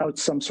without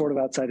some sort of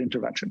outside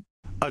intervention.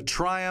 A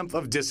triumph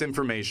of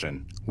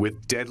disinformation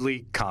with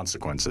deadly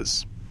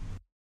consequences.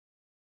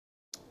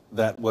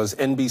 That was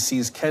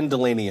NBC's Ken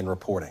Delanian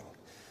reporting.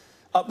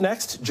 Up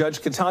next, Judge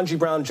Ketanji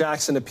Brown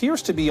Jackson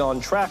appears to be on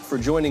track for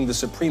joining the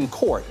Supreme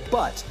Court.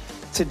 But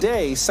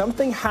today,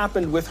 something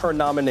happened with her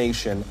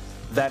nomination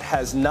that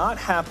has not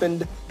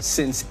happened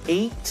since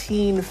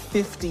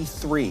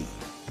 1853.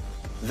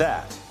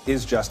 That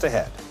is just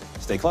ahead.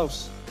 Stay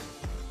close.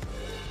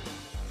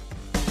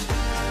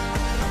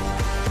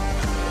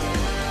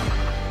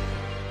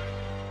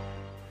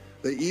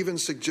 They even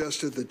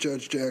suggested that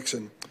Judge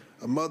Jackson,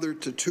 a mother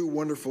to two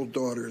wonderful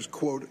daughters,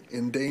 quote,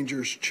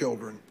 endangers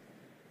children.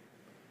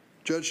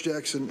 Judge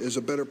Jackson is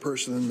a better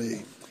person than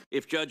me.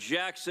 If Judge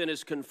Jackson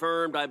is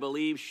confirmed, I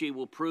believe she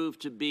will prove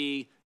to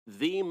be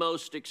the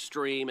most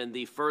extreme and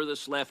the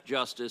furthest left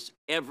justice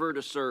ever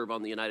to serve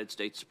on the United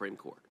States Supreme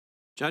Court.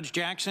 Judge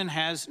Jackson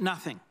has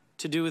nothing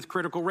to do with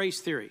critical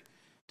race theory,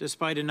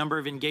 despite a number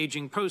of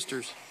engaging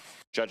posters.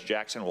 Judge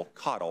Jackson will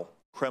coddle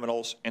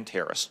criminals and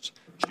terrorists.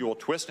 She will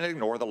twist and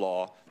ignore the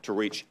law to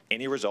reach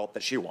any result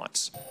that she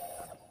wants.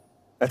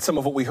 That's some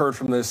of what we heard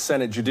from the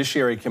Senate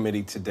Judiciary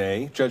Committee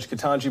today. Judge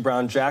Ketanji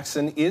Brown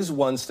Jackson is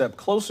one step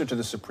closer to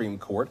the Supreme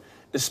Court,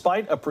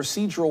 despite a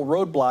procedural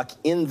roadblock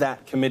in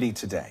that committee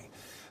today.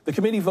 The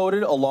committee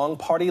voted along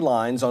party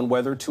lines on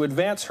whether to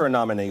advance her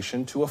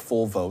nomination to a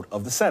full vote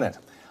of the Senate.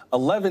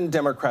 11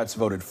 Democrats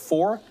voted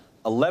for,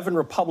 11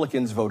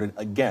 Republicans voted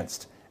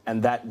against,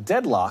 and that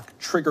deadlock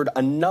triggered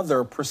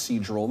another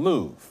procedural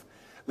move.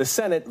 The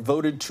Senate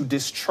voted to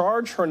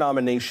discharge her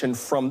nomination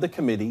from the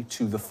committee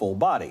to the full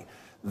body.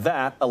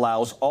 That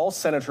allows all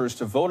senators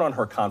to vote on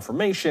her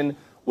confirmation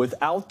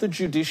without the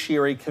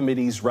Judiciary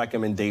Committee's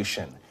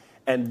recommendation.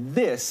 And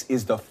this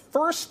is the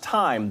first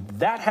time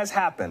that has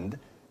happened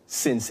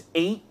since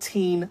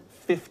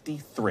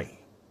 1853.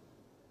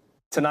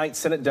 Tonight,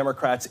 Senate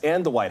Democrats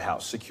and the White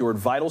House secured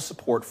vital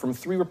support from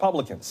 3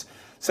 Republicans.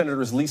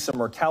 Senators Lisa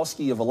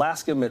Murkowski of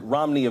Alaska, Mitt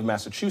Romney of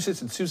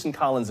Massachusetts, and Susan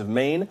Collins of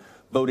Maine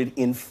voted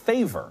in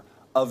favor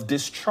of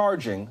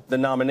discharging the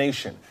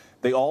nomination.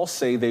 They all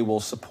say they will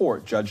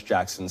support Judge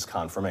Jackson's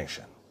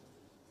confirmation.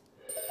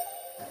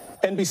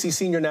 NBC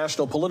senior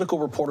national political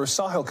reporter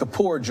Sahil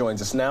Kapoor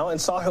joins us now. And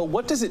Sahil,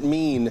 what does it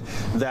mean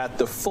that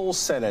the full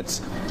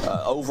Senate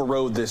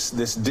overrode this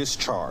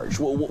discharge?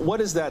 What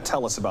does that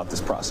tell us about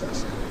this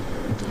process?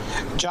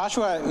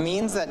 Joshua, it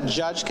means that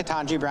Judge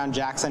Ketanji Brown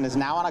Jackson is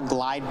now on a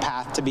glide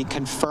path to be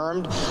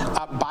confirmed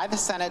by the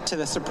Senate to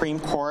the Supreme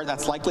Court.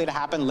 That's likely to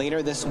happen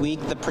later this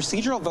week. The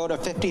procedural vote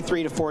of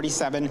 53 to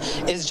 47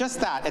 is just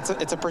that. It's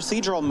a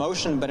procedural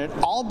motion, but it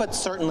all but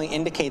certainly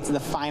indicates the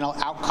final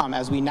outcome,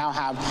 as we now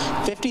have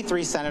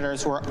 53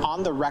 senators who are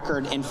on the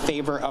record in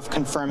favor of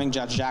confirming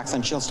Judge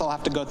Jackson. She'll still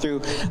have to go through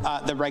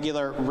the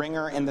regular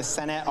ringer in the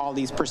Senate, all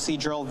these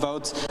procedural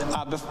votes,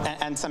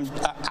 and some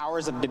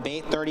hours of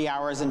debate, 30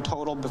 hours in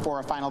total before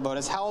a final vote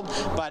is held.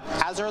 But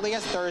as early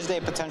as Thursday,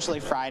 potentially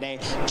Friday,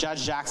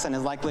 Judge Jackson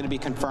is likely to be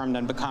confirmed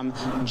and become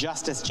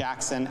Justice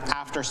Jackson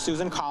after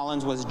Susan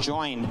Collins was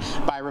joined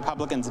by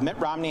Republicans Mitt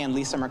Romney and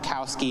Lisa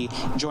Murkowski,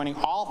 joining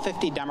all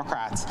 50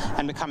 Democrats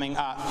and becoming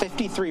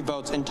 53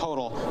 votes in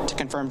total to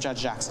confirm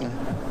Judge Jackson.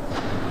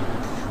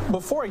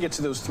 Before I get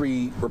to those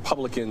 3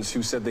 Republicans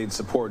who said they'd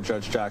support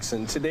Judge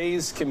Jackson,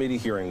 today's committee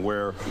hearing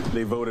where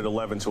they voted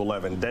 11 to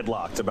 11,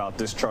 deadlocked about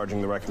discharging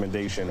the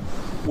recommendation,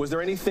 was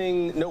there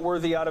anything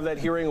noteworthy out of that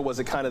hearing, or was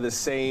it kind of the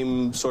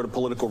same sort of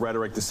political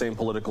rhetoric, the same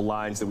political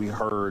lines that we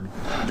heard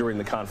during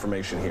the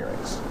confirmation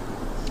hearings?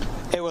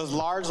 It was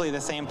largely the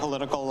same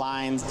political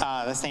lines,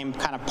 the same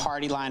kind of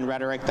party line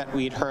rhetoric that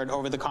we'd heard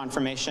over the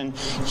confirmation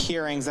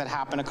hearings that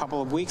happened a couple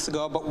of weeks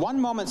ago. But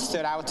one moment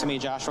stood out to me,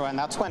 Joshua, and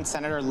that's when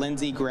Senator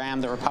Lindsey Graham,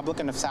 the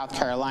Republican of South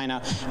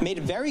Carolina, made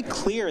it very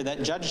clear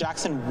that Judge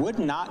Jackson would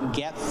not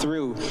get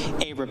through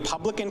a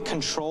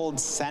Republican-controlled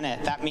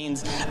Senate. That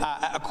means,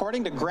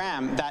 according to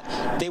Graham,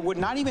 that they would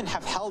not even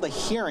have held a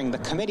hearing, the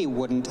committee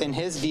wouldn't, in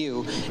his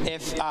view,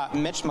 if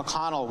Mitch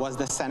McConnell was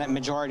the Senate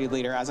Majority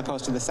Leader as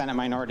opposed to the Senate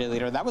Minority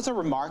Leader. That was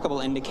a remarkable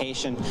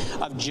indication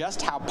of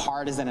just how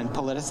partisan and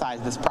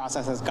politicized this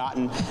process has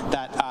gotten,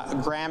 that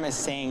Graham is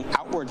saying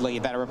outwardly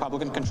that a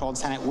Republican-controlled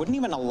Senate wouldn't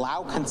even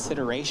allow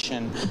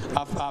consideration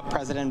of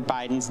President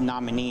Biden's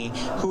nominee,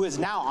 who is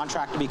now on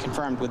track to be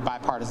confirmed with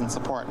bipartisan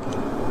support.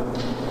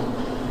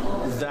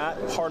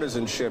 That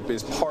partisanship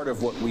is part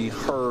of what we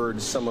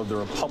heard some of the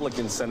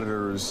Republican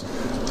senators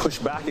push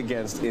back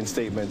against in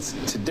statements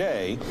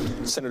today.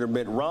 Senator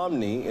Mitt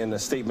Romney, in a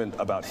statement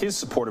about his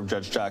support of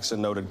Judge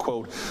Jackson, noted,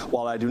 quote,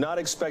 "While I do not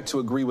expect to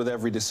agree with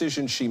every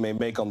decision she may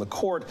make on the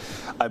court,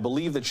 I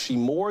believe that she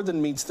more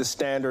than meets the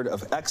standard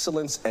of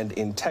excellence and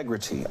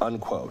integrity,"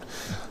 unquote.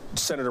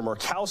 Senator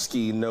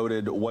Murkowski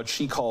noted what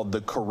she called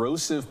the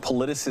corrosive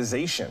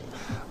politicization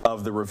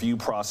of the review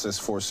process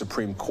for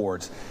Supreme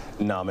Court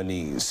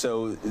nominees.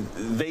 So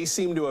they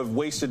seem to have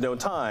wasted no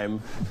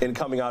time in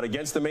coming out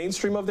against the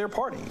mainstream of their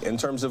party in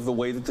terms of the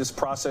way that this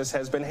process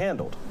has been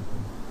handled.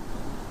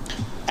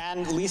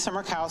 And Lisa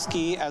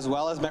Murkowski, as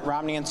well as Mitt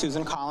Romney and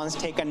Susan Collins,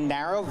 take a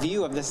narrow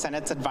view of the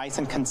Senate's advice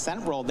and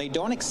consent role. They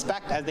don't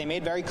expect, as they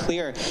made very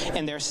clear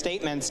in their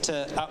statements,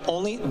 to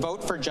only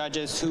vote for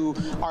judges who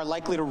are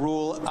likely to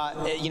rule,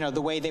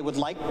 the way they would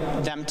like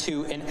them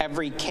to in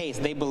every case.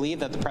 They believe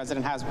that the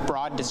president has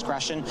broad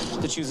discretion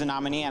to choose a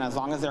nominee, and as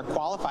long as they're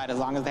qualified, as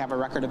long as they have a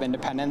record of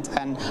independence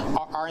and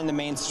are in the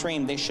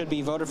mainstream, they should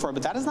be voted for.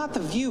 But that is not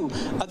the view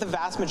of the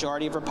vast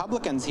majority of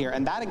Republicans here,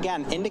 and that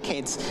again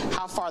indicates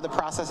how far the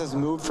process has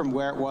moved from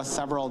where it was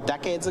several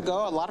decades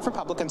ago. A lot of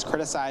Republicans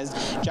criticized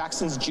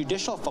Jackson's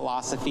judicial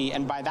philosophy,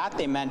 and by that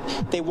they meant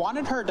they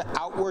wanted her to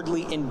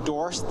outwardly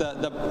endorse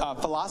the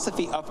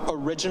philosophy of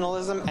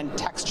originalism and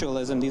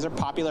textualism. These are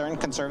popular in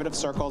conservative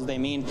circles. They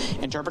mean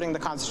interpreting the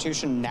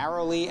Constitution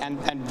narrowly and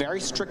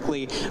very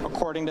strictly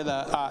according to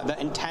the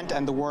intent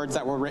and the words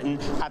that were written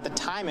at the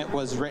time it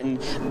was written.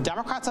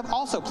 Democrats have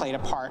also played a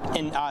part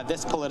in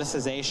this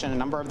politicization. A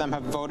number of them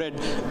have voted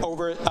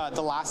over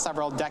the last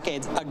several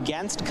decades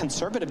against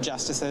conservative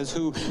justices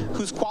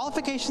whose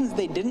qualifications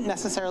they didn't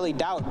necessarily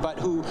doubt, but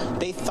who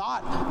they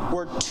thought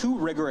were too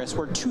rigorous,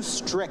 were too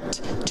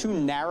strict, too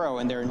narrow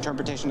in their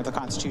interpretation of the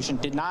Constitution,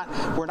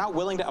 were not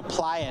willing to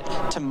apply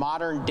it to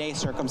modern day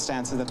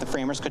circumstances that the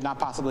framers could not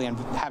possibly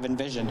have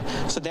envisioned.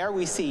 So there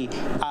we see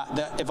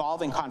the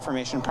evolving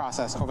confirmation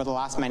process over the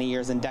last many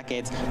years and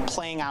decades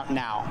playing out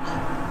now.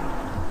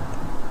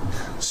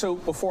 So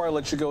before I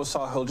let you go,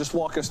 Sahil, just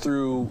walk us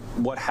through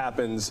what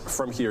happens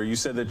from here. You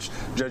said that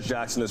Judge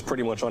Jackson is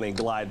pretty much on a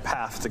glide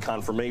path to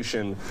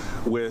confirmation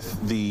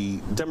with the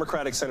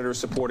Democratic senators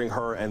supporting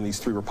her and these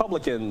 3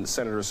 Republican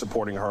senators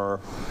supporting her.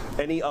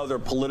 Any other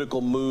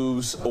political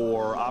moves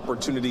or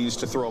opportunities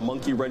to throw a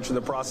monkey wrench in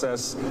the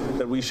process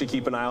that we should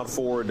keep an eye out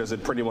for? Or does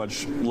it pretty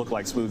much look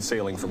like smooth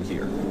sailing from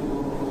here?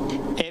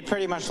 It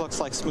pretty much looks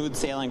like smooth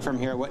sailing from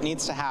here. What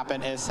needs to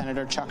happen is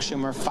Senator Chuck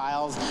Schumer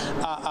files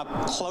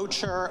a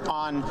cloture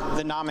on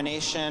the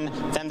nomination,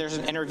 then there's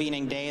an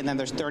intervening day, and then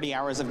there's 30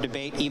 hours of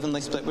debate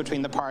evenly split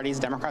between the parties.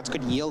 Democrats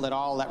could yield it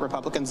all, let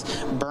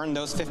Republicans burn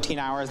those 15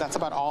 hours. That's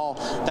about all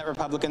that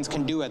Republicans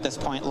can do at this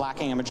point,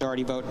 lacking a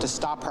majority vote to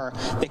stop her.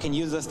 They can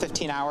use those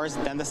 15 hours,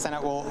 then the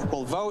Senate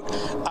will vote.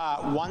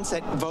 Once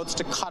it votes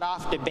to cut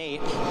off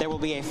debate, there will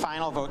be a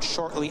final vote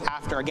shortly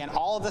after. Again,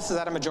 all of this is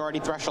at a majority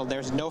threshold.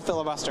 There's no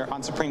filibuster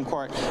on Supreme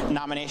Court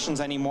nominations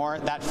anymore.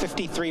 That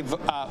 53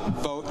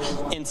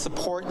 vote in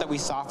support that we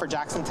saw for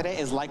Jackson today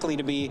is likely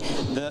to be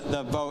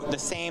the vote, the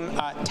same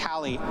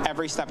tally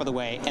every step of the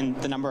way in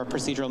the number of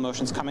procedural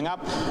motions coming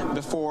up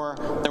before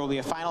there will be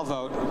a final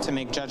vote to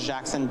make Judge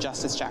Jackson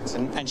Justice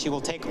Jackson, and she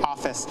will take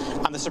office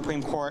on the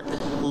Supreme Court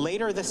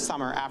later this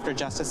summer after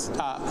Justice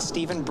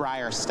Stephen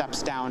Breyer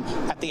steps down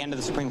at the end of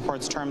the Supreme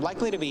Court's term,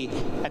 likely to be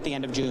at the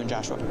end of June,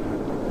 Joshua.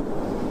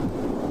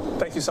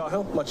 Thank you,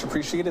 Sahil. Much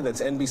appreciated.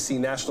 That's NBC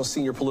National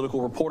Senior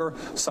Political Reporter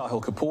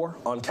Sahil Kapoor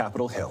on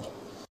Capitol Hill.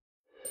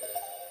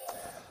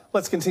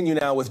 Let's continue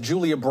now with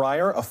Julia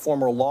Breyer, a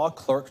former law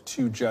clerk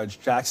to Judge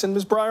Jackson.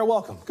 Ms. Breyer,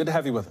 welcome. Good to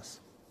have you with us.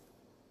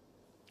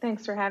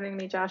 Thanks for having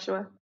me,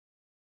 Joshua.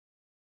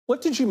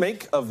 What did you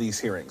make of these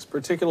hearings,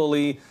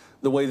 particularly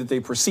the way that they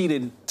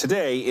proceeded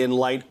today in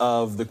light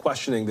of the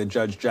questioning that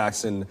Judge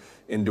Jackson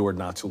endured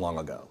not too long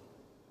ago?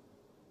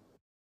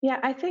 Yeah,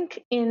 I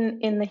think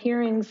in the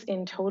hearings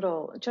in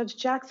total, Judge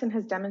Jackson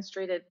has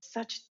demonstrated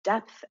such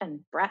depth and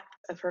breadth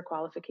of her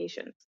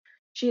qualifications.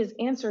 She has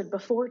answered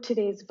before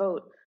today's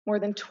vote more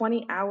than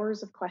 20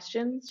 hours of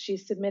questions.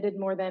 She's submitted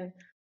more than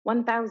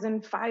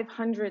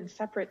 1,500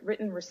 separate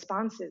written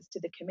responses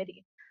to the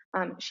committee.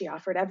 She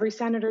offered every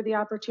senator the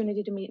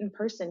opportunity to meet in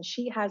person.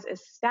 She has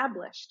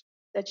established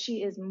that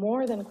she is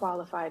more than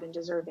qualified and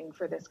deserving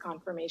for this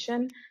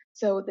confirmation.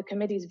 So the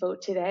committee's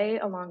vote today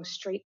along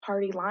straight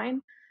party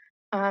line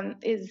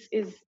is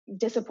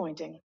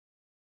disappointing.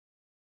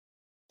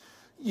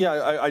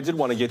 Yeah, I did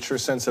want to get your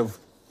sense of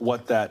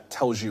what that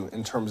tells you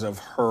in terms of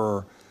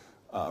her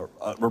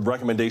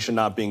recommendation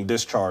not being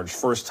discharged.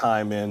 First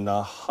time in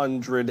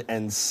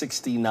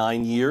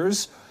 169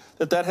 years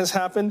that has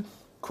happened.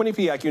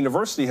 Quinnipiac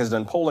University has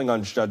done polling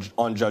on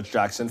Judge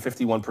Jackson.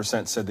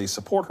 51% said they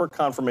support her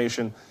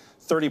confirmation,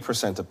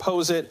 30%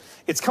 oppose it.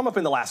 It's come up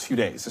in the last few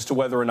days as to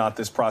whether or not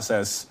this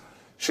process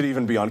should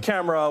even be on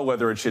camera,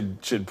 whether it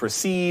should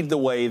proceed the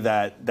way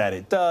that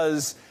it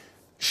does.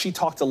 She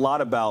talked a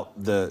lot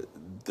about the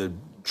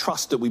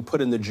trust that we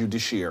put in the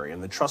judiciary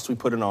and the trust we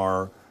put in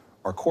our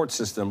court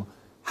system.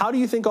 How do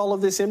you think all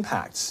of this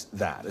impacts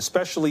that,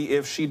 especially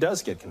if she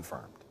does get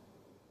confirmed?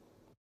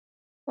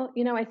 Well,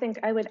 I think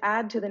I would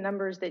add to the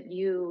numbers that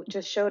you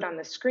just showed on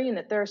the screen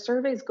that there are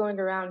surveys going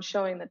around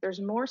showing that there's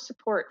more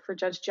support for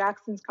Judge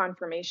Jackson's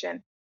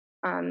confirmation,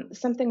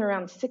 something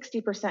around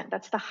 60%.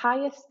 That's the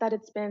highest that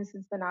it's been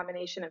since the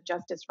nomination of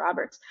Justice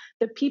Roberts.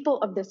 The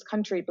people of this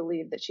country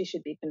believe that she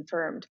should be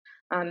confirmed.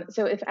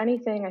 So if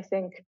anything, I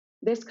think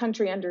this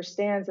country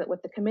understands that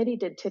what the committee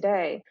did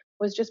today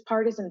was just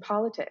partisan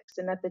politics,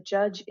 and that the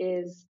judge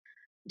is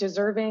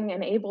deserving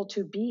and able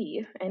to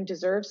be and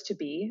deserves to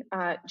be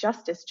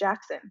Justice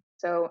Jackson.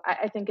 So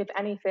I think if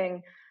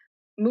anything,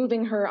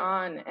 moving her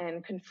on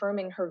and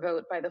confirming her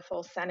vote by the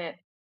full Senate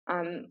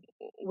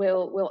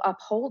will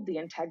uphold the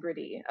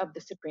integrity of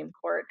the Supreme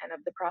Court and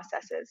of the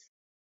processes.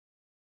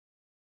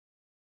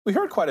 We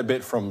heard quite a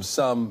bit from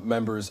some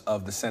members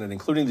of the Senate,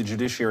 including the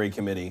Judiciary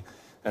Committee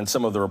and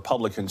some of the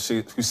Republicans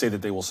who say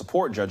that they will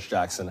support Judge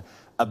Jackson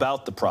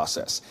about the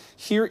process.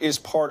 Here is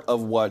part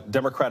of what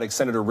Democratic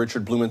Senator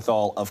Richard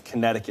Blumenthal of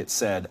Connecticut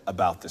said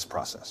about this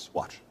process.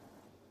 Watch.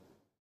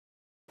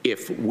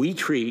 If we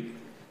treat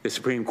the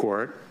Supreme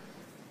Court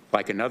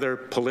like another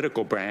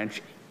political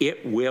branch,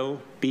 it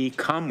will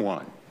become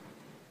one.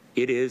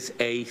 It is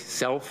a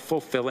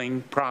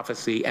self-fulfilling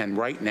prophecy, and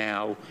right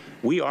now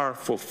we are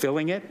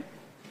fulfilling it.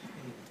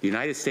 The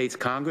United States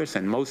Congress,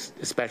 and most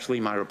especially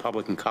my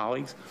Republican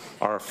colleagues,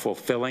 are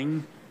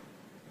fulfilling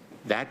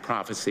that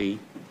prophecy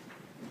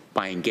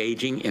by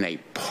engaging in a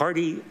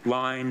party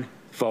line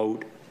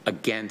vote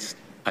against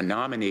a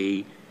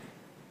nominee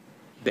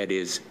that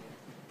is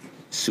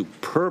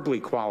superbly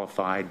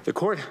qualified. The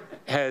court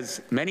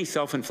has many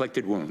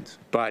self-inflicted wounds,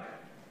 but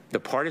the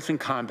partisan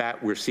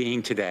combat we're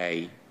seeing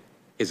today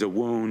is a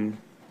wound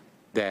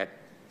that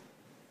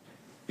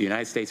the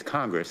United States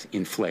Congress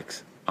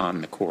inflicts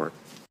on the court.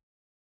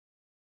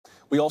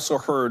 We also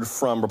heard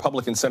from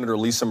Republican Senator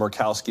Lisa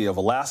Murkowski of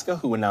Alaska,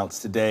 who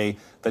announced today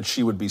that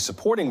she would be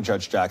supporting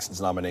Judge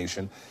Jackson's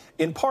nomination.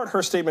 In part,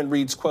 her statement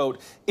reads, quote,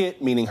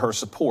 "It," meaning her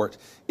support,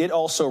 "it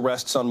also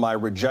rests on my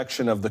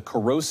rejection of the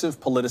corrosive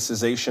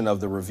politicization of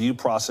the review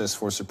process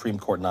for Supreme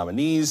Court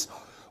nominees,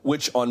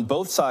 which on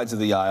both sides of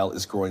the aisle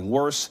is growing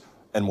worse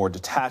and more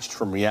detached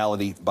from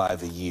reality by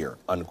the year,"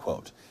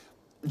 unquote.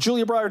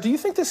 Julia Breyer, do you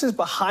think this is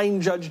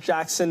behind Judge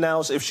Jackson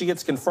now? So if she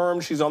gets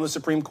confirmed, she's on the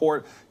Supreme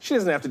Court, she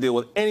doesn't have to deal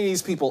with any of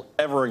these people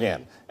ever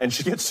again, and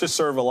she gets to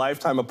serve a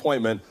lifetime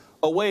appointment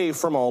away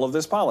from all of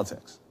this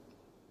politics?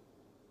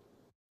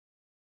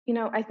 You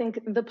know, I think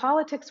the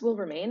politics will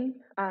remain.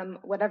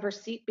 Whatever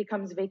seat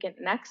becomes vacant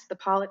next, the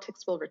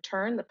politics will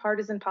return. The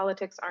partisan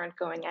politics aren't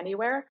going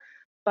anywhere.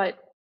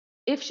 But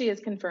if she is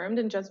confirmed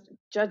and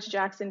Judge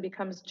Jackson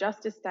becomes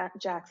Justice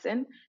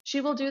Jackson, she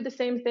will do the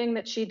same thing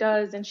that she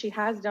does and she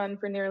has done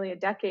for nearly a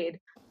decade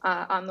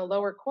on the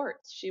lower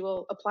courts. She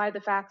will apply the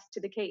facts to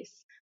the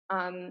case,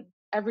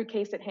 every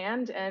case at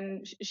hand,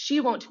 and she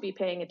won't be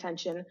paying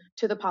attention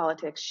to the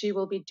politics. She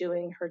will be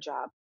doing her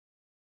job.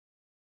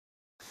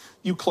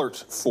 You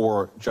clerked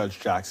for Judge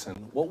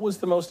Jackson. What was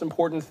the most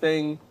important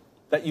thing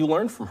that you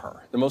learned from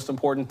her? The most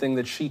important thing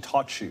that she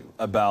taught you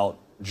about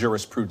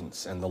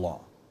jurisprudence and the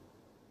law?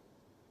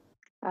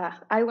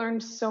 I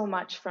learned so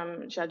much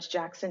from Judge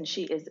Jackson.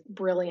 She is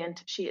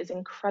brilliant. She is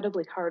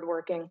incredibly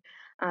hardworking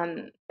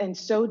and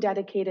so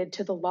dedicated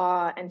to the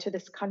law and to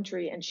this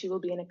country, and she will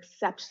be an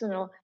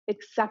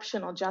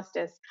exceptional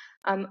justice.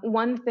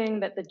 One thing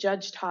that the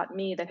judge taught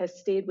me that has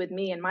stayed with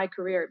me in my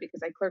career,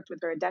 because I clerked with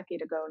her a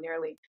decade ago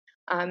nearly,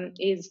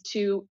 is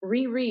to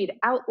reread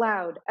out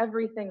loud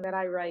everything that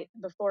I write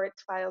before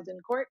it's filed in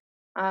court,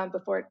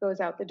 before it goes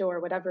out the door,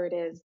 whatever it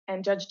is.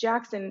 And Judge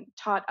Jackson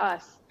taught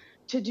us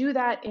to do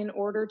that in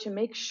order to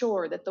make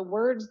sure that the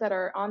words that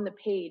are on the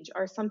page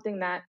are something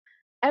that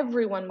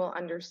everyone will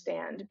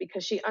understand,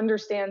 because she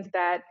understands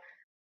that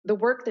the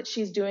work that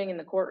she's doing in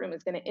the courtroom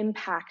is going to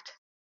impact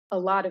a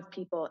lot of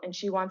people, and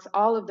she wants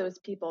all of those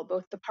people,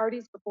 both the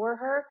parties before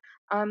her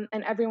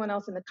and everyone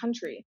else in the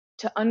country,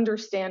 to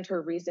understand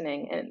her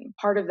reasoning. And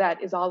part of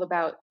that is all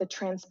about the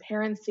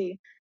transparency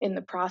in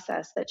the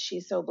process that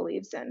she so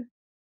believes in.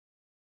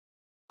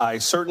 I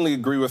certainly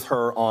agree with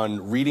her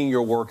on reading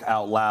your work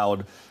out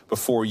loud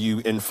before you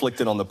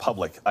inflict it on the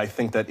public. I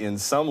think that in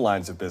some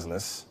lines of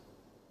business,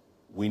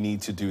 we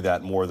need to do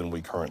that more than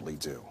we currently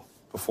do.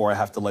 Before I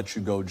have to let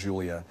you go,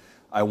 Julia,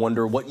 I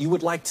wonder what you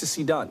would like to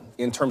see done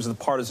in terms of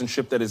the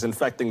partisanship that is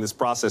infecting this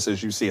process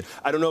as you see it.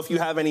 I don't know if you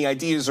have any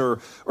ideas or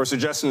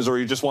suggestions, or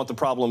you just want the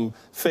problem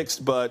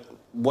fixed, but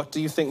what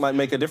do you think might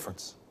make a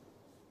difference?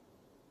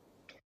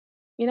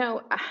 You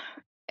know,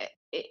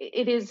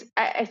 it is,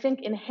 I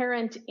think,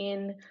 inherent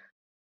in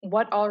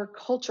what our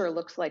culture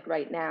looks like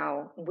right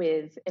now,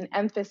 with an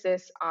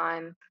emphasis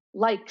on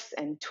likes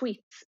and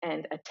tweets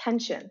and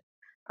attention.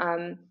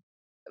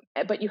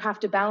 But you have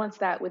to balance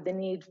that with the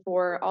need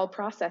for all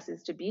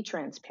processes to be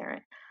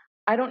transparent.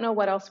 I don't know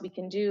what else we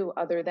can do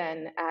other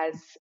than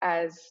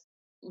as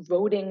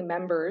voting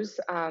members,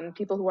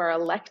 people who are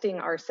electing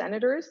our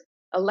senators,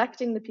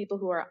 electing the people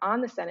who are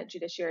on the Senate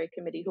Judiciary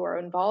Committee who are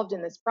involved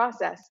in this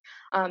process,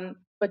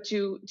 but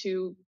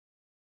to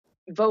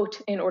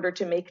vote in order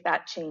to make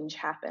that change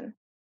happen.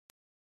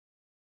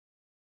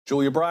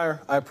 Julia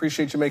Breyer, I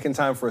appreciate you making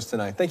time for us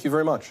tonight. Thank you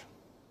very much.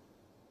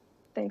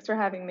 Thanks for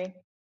having me.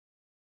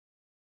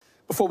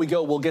 Before we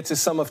go, we'll get to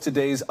some of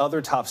today's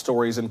other top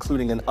stories,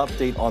 including an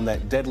update on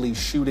that deadly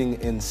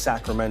shooting in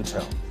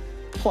Sacramento.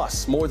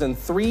 Plus, more than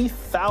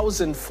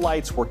 3,000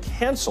 flights were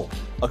canceled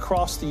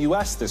across the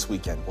U.S. this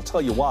weekend. We'll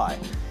tell you why.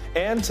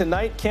 And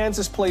tonight,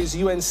 Kansas plays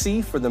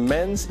UNC for the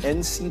men's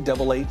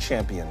NCAA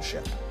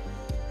championship.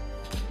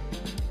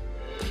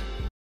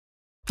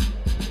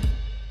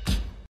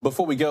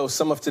 Before we go,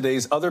 some of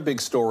today's other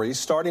big stories,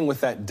 starting with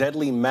that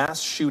deadly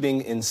mass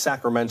shooting in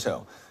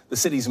Sacramento. The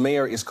city's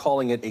mayor is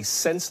calling it a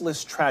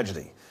senseless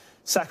tragedy.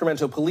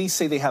 Sacramento police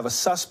say they have a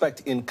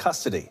suspect in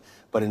custody,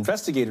 but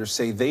investigators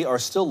say they are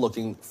still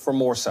looking for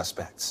more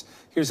suspects.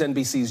 Here's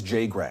NBC's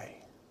Jay Gray.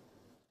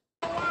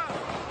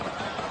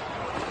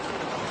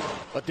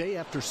 A day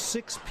after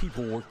 6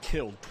 people were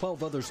killed,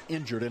 12 others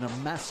injured in a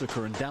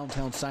massacre in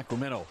downtown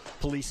Sacramento,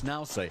 police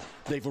now say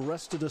they've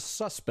arrested a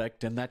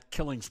suspect in that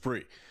killing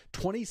spree.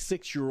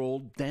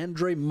 26-year-old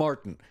Dandre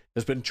Martin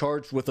has been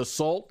charged with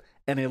assault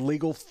and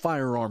illegal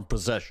firearm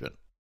possession.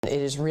 It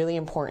is really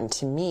important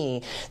to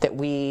me that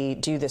we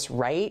do this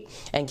right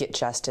and get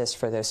justice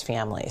for those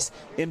families.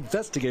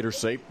 Investigators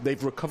say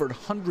they've recovered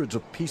hundreds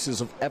of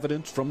pieces of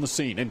evidence from the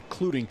scene,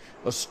 including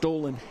a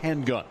stolen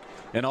handgun.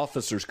 And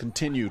officers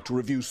continue to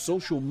review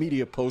social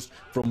media posts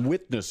from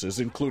witnesses,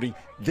 including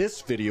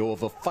this video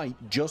of a fight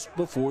just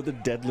before the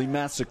deadly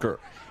massacre.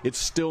 It's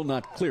still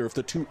not clear if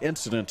the two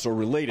incidents are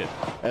related,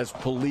 as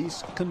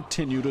police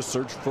continue to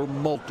search for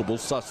multiple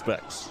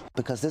suspects.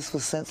 Because this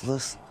was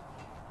senseless.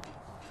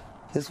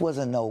 This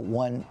wasn't no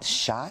one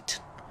shot.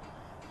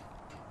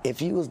 If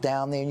you was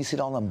down there and you see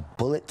all them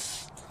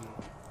bullets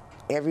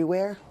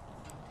everywhere,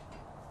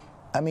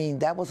 I mean,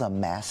 that was a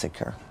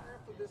massacre.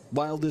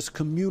 While this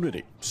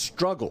community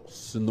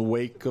struggles in the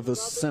wake of a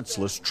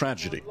senseless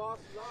tragedy.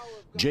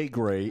 Jay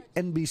Gray,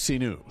 NBC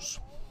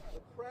News.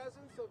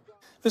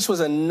 This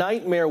was a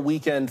nightmare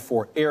weekend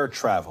for air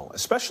travel,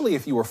 especially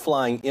if you were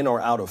flying in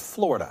or out of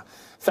Florida.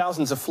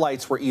 Thousands of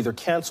flights were either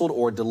canceled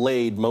or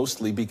delayed,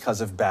 mostly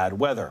because of bad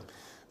weather.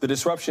 The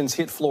disruptions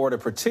hit Florida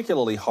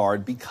particularly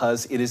hard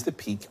because it is the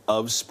peak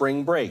of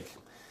spring break.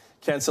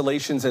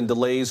 Cancellations and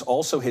delays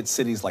also hit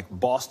cities like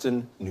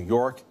Boston, New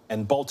York,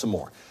 and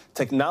Baltimore.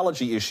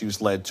 Technology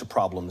issues led to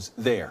problems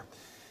there.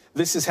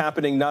 This is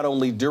happening not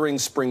only during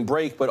spring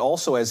break, but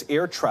also as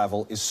air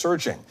travel is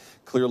surging.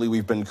 Clearly,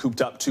 we've been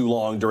cooped up too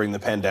long during the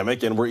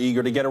pandemic, and we're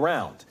eager to get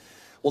around.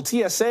 Well,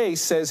 TSA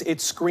says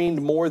it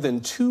screened more than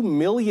 2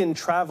 million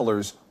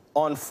travelers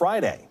on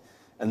Friday.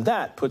 And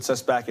that puts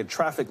us back at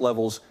traffic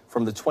levels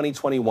from the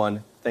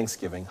 2021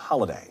 Thanksgiving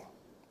holiday.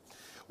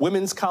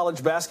 Women's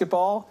college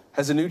basketball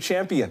has a new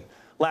champion.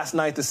 Last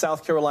night, the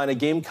South Carolina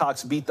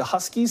Gamecocks beat the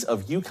Huskies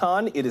of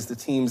UConn. It is the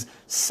team's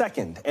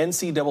second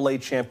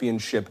NCAA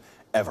championship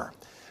ever.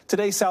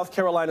 Today, South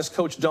Carolina's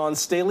coach Dawn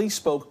Staley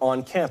spoke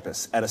on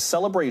campus at a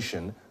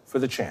celebration for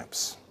the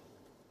champs.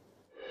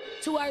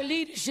 To our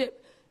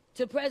leadership,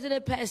 to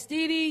President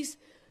Pastides,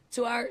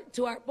 to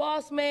our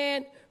boss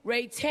man,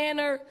 Ray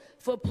Tanner,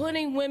 for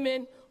putting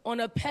women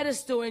on a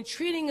pedestal and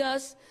treating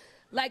us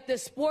like the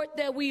sport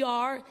that we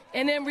are,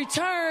 and in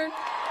return,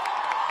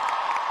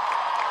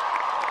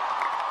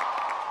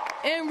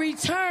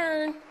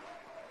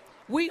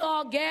 we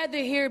all gather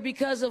here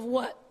because of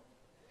what?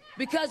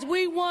 Because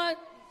we won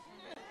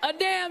a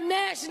damn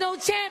national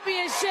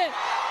championship.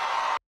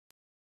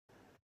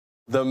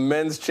 The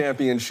men's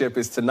championship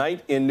is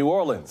tonight in New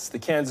Orleans. The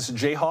Kansas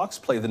Jayhawks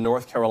play the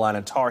North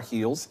Carolina Tar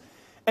Heels.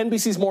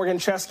 NBC's Morgan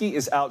Chesky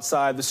is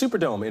outside the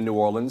Superdome in New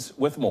Orleans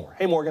with more.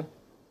 Hey, Morgan.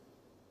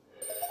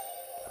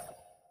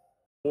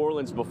 New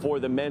Orleans before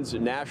the men's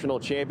national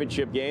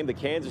championship game. The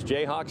Kansas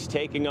Jayhawks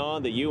taking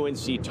on the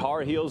UNC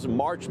Tar Heels.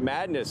 March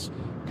Madness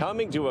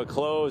coming to a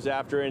close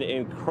after an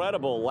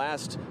incredible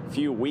last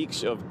few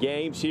weeks of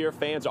games here.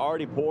 Fans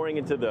already pouring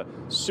into the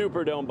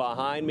Superdome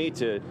behind me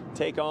to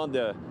take on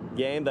the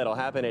game that'll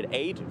happen at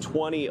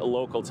 8:20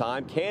 local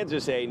time.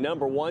 Kansas, a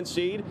 #1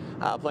 seed,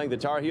 playing the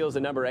Tar Heels, a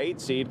 #8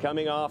 seed,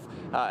 coming off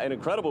an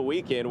incredible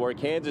weekend where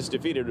Kansas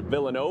defeated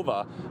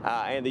Villanova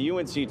and the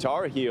UNC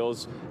Tar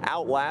Heels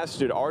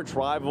outlasted arch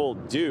rival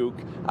Duke,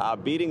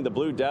 beating the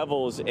Blue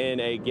Devils in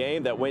a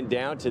game that went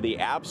down to the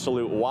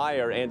absolute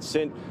wire and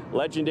sent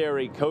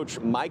legendary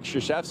coach Mike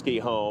Krzyzewski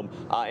home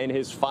in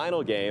his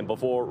final game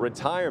before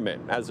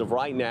retirement. As of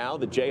right now,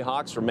 the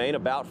Jayhawks remain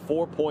about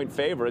 4-point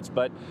favorites,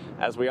 but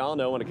as we all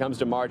know, when it comes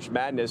to March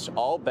Madness,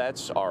 all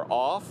bets are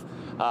off.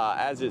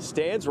 As it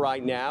stands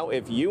right now,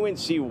 if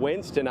UNC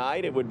wins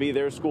tonight, it would be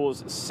their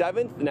school's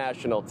 7th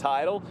national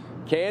title.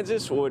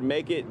 Kansas would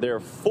make it their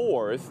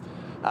 4th.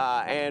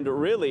 And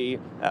really,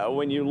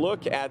 when you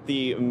look at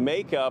the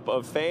makeup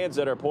of fans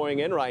that are pouring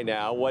in right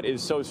now, what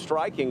is so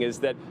striking is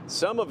that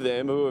some of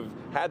them who have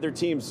had their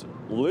teams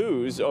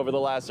lose over the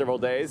last several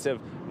days have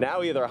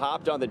now either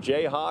hopped on the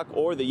Jayhawk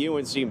or the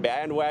UNC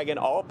bandwagon,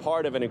 all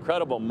part of an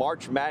incredible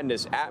March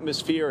Madness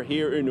atmosphere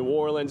here in New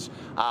Orleans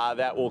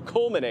that will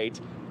culminate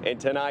in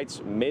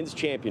tonight's men's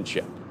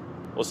championship.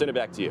 We'll send it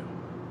back to you.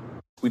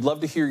 We'd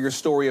love to hear your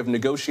story of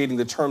negotiating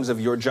the terms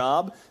of your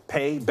job,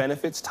 pay,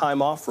 benefits,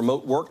 time off,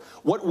 remote work.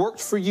 What worked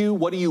for you?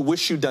 What do you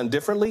wish you'd done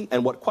differently?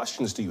 And what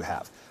questions do you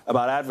have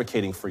about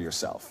advocating for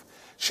yourself?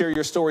 Share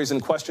your stories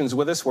and questions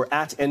with us. We're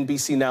at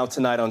NBC Now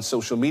Tonight on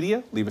social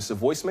media. Leave us a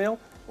voicemail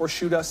or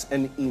shoot us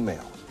an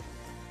email.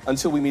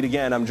 Until we meet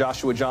again, I'm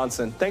Joshua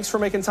Johnson. Thanks for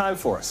making time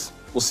for us.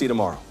 We'll see you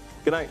tomorrow.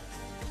 Good night.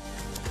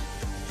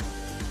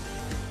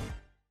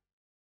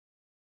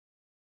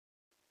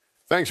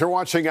 Thanks for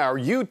watching our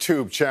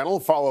YouTube channel.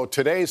 Follow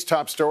today's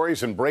top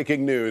stories and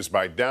breaking news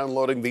by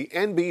downloading the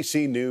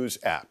NBC News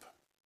app.